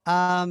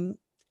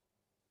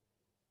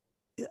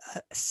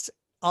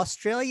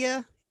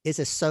 Australia is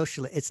a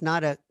socialist. It's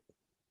not a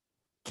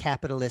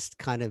capitalist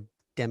kind of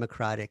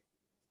democratic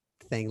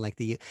thing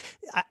like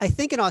I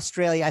think in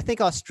Australia, I think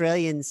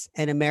Australians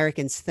and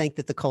Americans think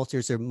that the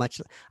cultures are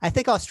I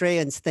think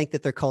Australians think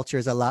that their culture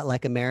is a lot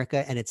like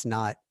America, and it's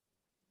not.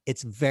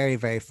 It's very,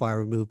 very far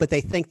removed, but they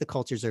think the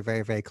cultures are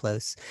very, very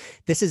close.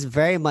 This is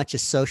very much a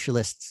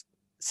socialist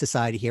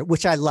society here,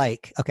 which I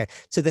like. Okay.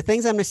 So the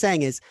things I'm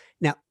saying is,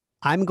 now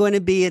I'm going to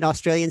be an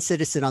Australian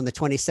citizen on the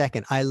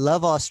 22nd. I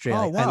love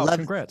Australia. Oh, wow. I love,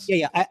 congrats.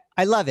 Yeah.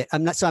 I love it.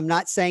 I'm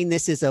not saying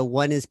this is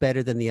one is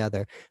better than the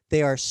other.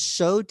 They are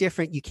so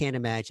different. You can't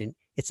imagine.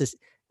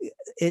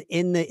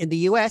 In the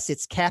US,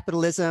 it's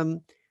capitalism,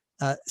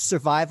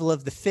 survival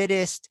of the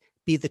fittest,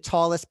 be the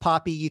tallest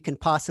poppy you can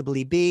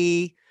possibly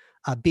be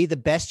the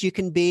best you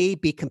can be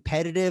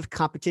competitive.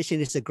 Competition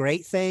is a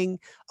great thing.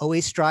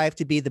 Always strive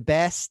to be the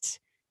best.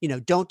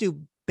 Don't do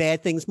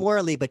bad things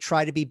morally, but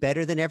try to be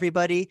better than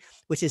everybody,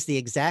 which is the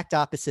exact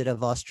opposite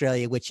of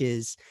Australia, which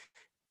is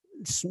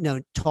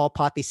tall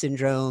poppy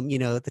syndrome.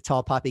 The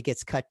tall poppy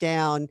gets cut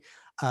down.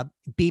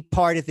 Be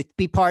part of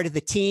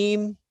the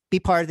team. Be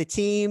part of the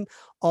team.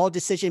 All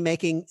decision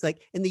making,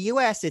 like in the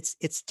US,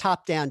 it's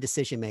top down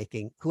decision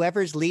making.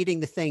 Whoever's leading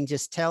the thing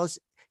just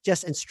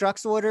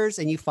instructs orders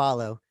and you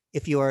follow.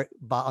 If you're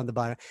on the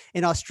bottom.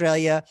 In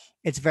Australia,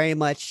 it's very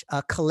much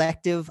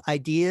collective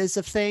ideas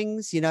of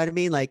things. You know what I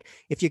mean? Like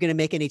if you're going to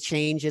make any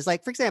changes,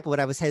 like for example, when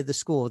I was head of the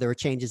school, there were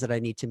changes that I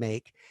need to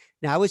make.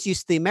 Now I was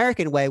used to the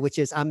American way, which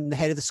is I'm the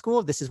head of the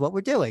school. This is what we're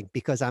doing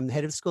because I'm the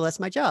head of the school. That's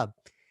my job.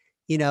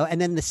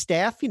 And then the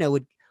staff,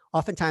 would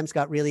oftentimes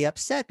got really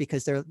upset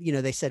because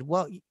they said,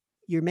 well,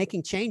 you're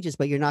making changes,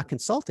 but you're not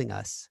consulting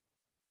us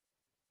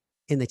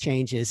in the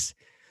changes.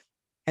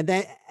 And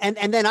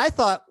then I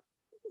thought,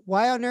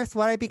 why on earth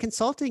would I be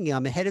consulting you?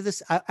 I'm ahead of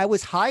this. I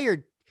was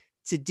hired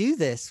to do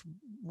this.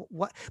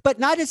 But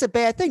not as a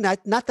bad thing.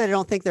 Not that I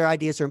don't think their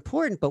ideas are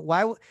important, but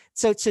why?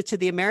 So to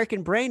the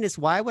American brain is,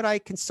 why would I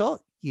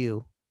consult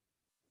you?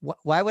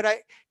 Why would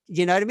I?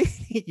 You know what I mean?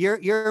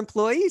 You're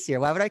employees here.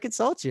 Why would I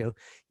consult you?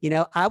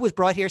 I was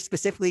brought here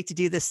specifically to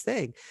do this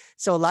thing.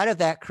 So a lot of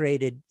that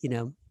created,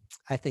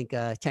 I think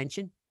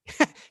tension.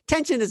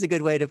 Tension is a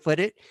good way to put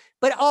it,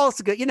 but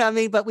also good,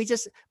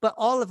 but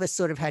all of us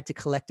sort of had to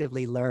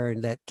collectively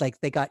learn that, like,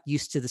 they got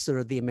used to the sort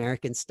of the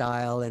American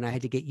style, and I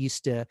had to get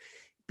used to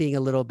being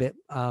a little bit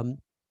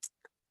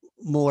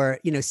more,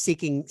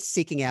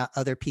 seeking out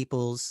other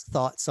people's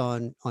thoughts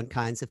on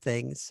kinds of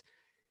things.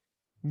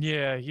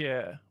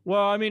 Yeah.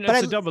 Well, I mean,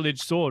 it's a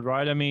double-edged sword,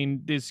 right? I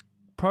mean, there's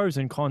pros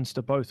and cons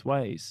to both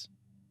ways.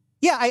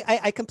 Yeah,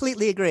 I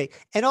completely agree.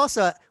 And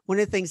also, one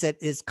of the things that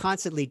is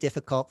constantly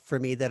difficult for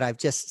me that I've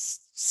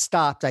just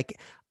stopped,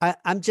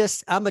 I'm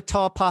a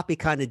tall poppy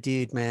kind of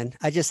dude, man.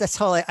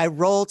 That's all I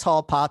roll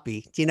tall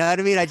poppy. Do you know what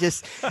I mean?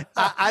 because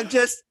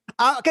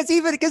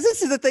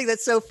this is the thing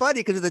that's so funny,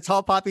 because of the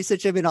tall poppy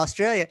syndrome in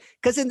Australia,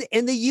 because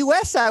in the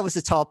US, I was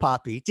a tall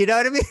poppy. Do you know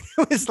what I mean?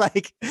 It was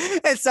like,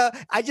 and so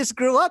I just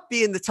grew up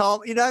being the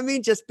tall,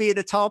 just being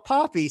a tall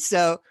poppy.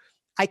 So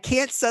I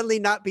can't suddenly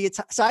not be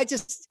so I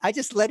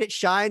just let it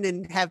shine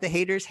and have the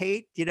haters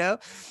hate, And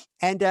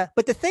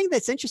but the thing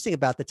that's interesting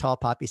about the tall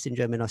poppy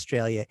syndrome in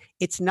Australia,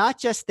 it's not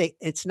just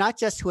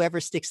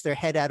whoever sticks their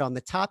head out on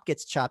the top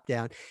gets chopped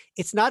down.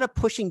 It's not a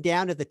pushing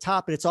down at the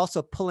top, but it's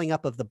also pulling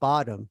up of the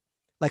bottom.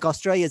 Like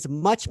Australia is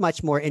much,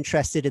 much more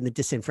interested in the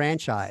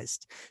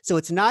disenfranchised. So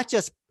it's not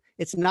just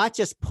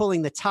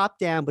pulling the top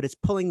down, but it's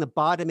pulling the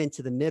bottom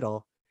into the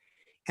middle.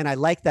 And I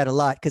like that a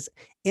lot because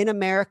in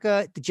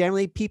America,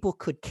 generally people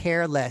could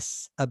care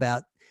less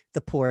about the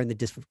poor and the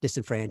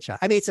disenfranchised.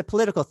 I mean, it's a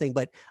political thing,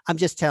 but I'm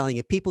just telling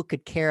you, people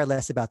could care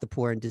less about the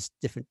poor and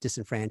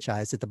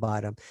disenfranchised at the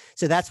bottom.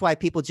 So that's why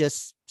people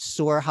just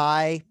soar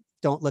high,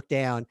 don't look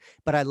down.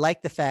 But I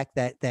like the fact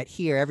that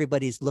here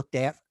everybody's looked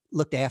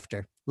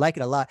after. Like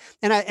it a lot.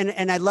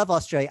 And I love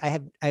Australia.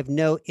 I have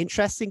no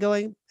interest in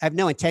going. I have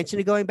no intention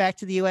of going back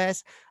to the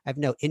US. I have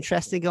no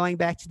interest in going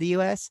back to the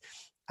US.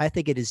 I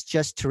think it is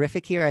just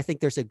terrific here. I think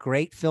there's a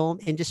great film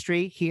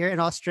industry here in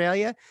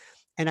Australia.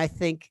 And I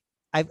think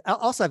I've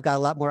got a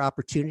lot more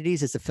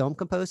opportunities as a film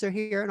composer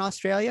here in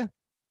Australia.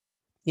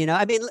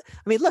 I mean,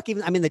 look,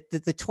 even, I mean,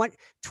 the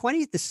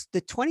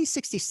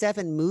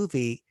 2067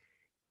 movie,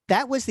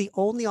 that was the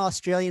only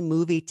Australian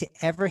movie to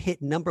ever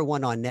hit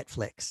 #1 on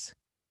Netflix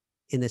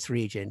in this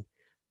region.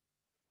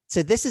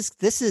 So this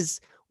is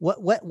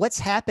what's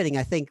happening.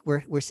 I think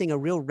we're seeing a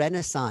real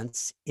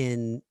renaissance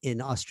in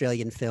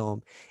Australian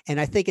film. And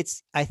I think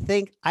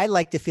I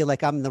like to feel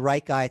like I'm the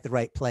right guy at the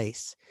right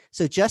place.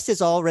 So just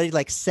as already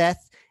like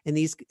Seth and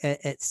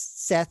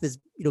Seth has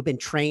been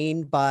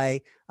trained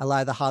by a lot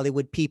of the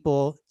Hollywood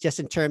people just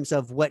in terms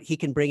of what he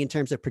can bring in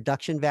terms of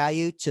production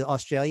value to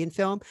Australian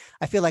film.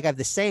 I feel like I have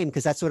the same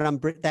because that's what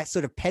that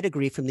sort of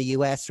pedigree from the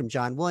US, from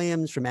John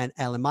Williams, from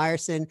Alan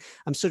Meyerson.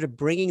 I'm sort of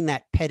bringing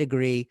that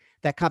pedigree,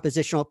 that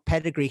compositional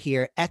pedigree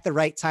here at the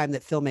right time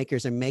that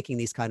filmmakers are making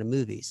these kind of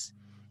movies.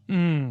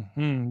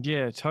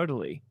 Yeah,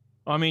 totally.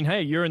 I mean,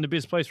 hey, you're in the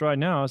best place right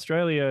now.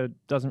 Australia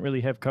doesn't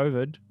really have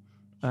COVID.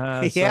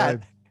 Yeah. So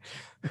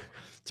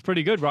it's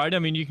pretty good, right? I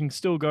mean, you can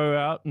still go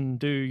out and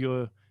do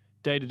your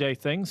day-to-day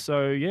things.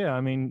 So yeah,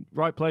 I mean,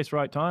 right place,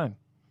 right time.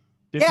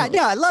 Definitely.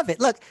 Yeah, no, I love it.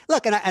 Look,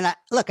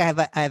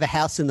 I have a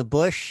house in the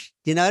bush.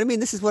 You know what I mean?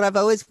 This is what I've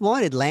always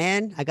wanted.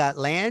 Land. I got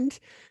land.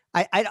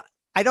 I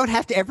don't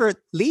have to ever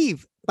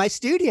leave my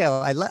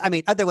studio. I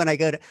mean, other when I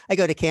go to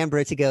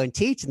Canberra to go and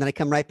teach, and then I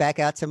come right back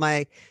out to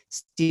my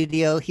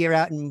studio here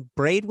out in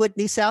Braidwood,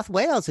 New South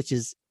Wales, which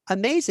is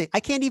amazing.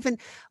 I can't even,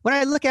 when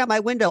I look out my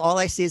window, all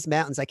I see is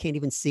mountains. I can't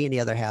even see any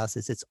other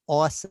houses. It's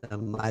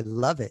awesome. I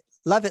love it.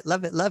 Love it.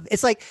 Love it. Love it.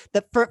 It's like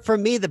for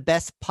me, the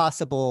best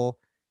possible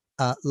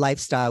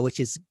lifestyle, which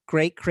is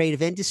great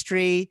creative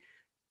industry,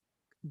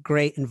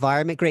 great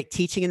environment, great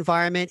teaching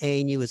environment.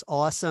 ANU is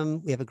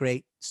awesome. We have a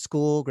great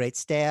school, great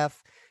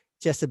staff,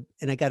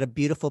 and I got a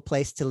beautiful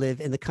place to live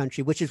in the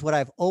country, which is what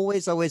I've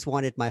always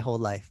wanted my whole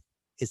life,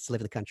 is to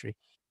live in the country.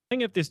 I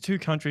think if there's two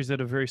countries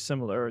that are very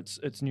similar,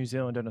 it's New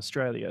Zealand and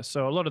Australia.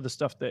 So a lot of the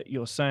stuff that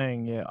you're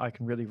saying, yeah, I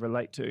can really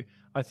relate to.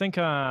 I think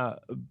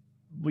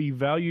we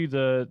value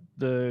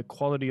the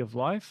quality of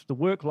life, the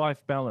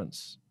work-life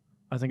balance.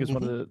 I think is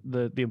one of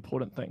the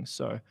important things.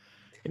 So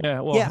yeah,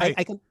 well, yeah,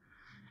 hey,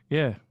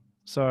 yeah.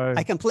 So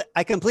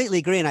I completely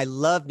agree, and I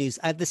love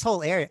this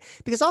whole area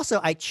because also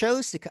I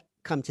chose to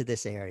come to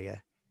this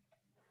area.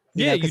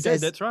 You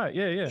did. That's right.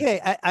 Yeah.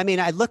 Yeah. I mean,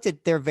 I looked at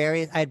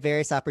I had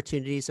various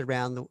opportunities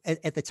around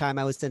at the time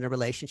I was in a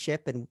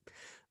relationship, and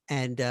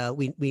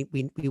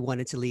we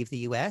wanted to leave the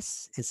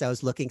US. And so I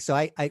was looking,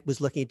 I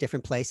was looking at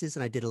different places,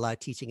 and I did a lot of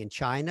teaching in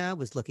China,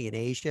 was looking at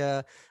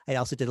Asia. I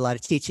also did a lot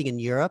of teaching in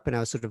Europe, and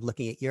I was sort of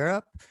looking at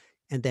Europe.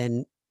 And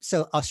then,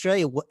 so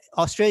Australia,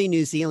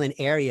 New Zealand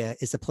area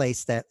is a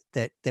place that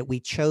we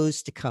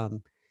chose to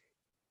come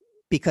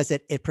because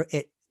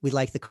we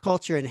liked the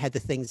culture and had the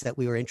things that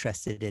we were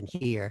interested in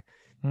here.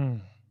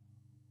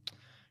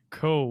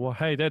 Cool. Well,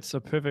 hey, that's a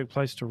perfect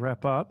place to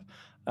wrap up.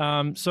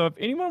 So if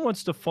anyone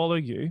wants to follow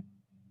you,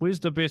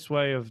 where's the best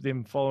way of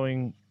them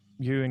following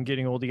you and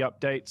getting all the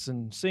updates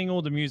and seeing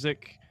all the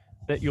music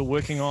that you're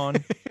working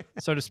on,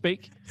 so to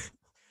speak?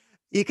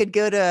 You could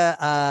go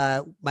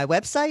to my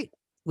website,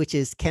 which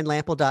is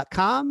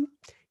kenlampl.com.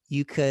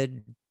 You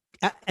could,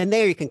 and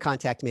there you can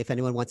contact me if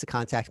anyone wants to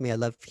contact me. I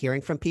love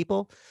hearing from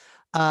people.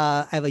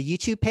 I have a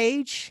YouTube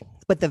page,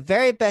 but the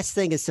very best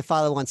thing is to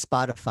follow on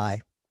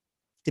Spotify.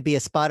 To be a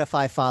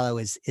Spotify follow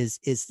is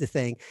the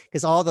thing,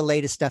 because all the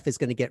latest stuff is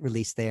going to get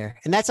released there.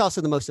 And that's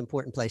also the most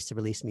important place to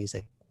release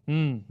music.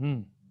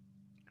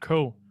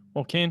 Cool.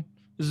 Well, Ken,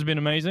 this has been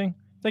amazing.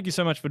 Thank you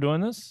so much for doing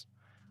this.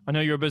 I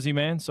know you're a busy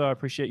man, so I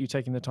appreciate you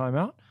taking the time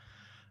out.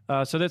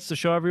 So that's the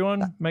show,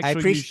 everyone. Make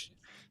sure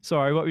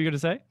sorry, what were you going to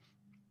say?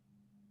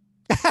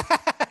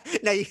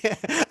 No,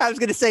 I was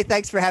going to say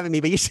thanks for having me,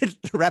 but you should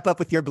wrap up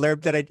with your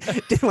blurb that I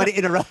didn't want to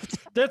interrupt.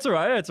 That's all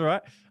right.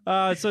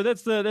 So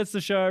that's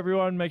the show,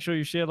 everyone. Make sure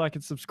you share, like,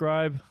 and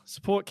subscribe.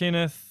 Support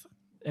Kenneth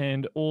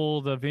and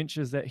all the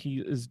ventures that he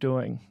is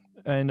doing.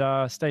 And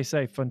stay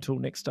safe until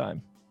next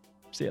time.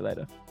 See you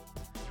later.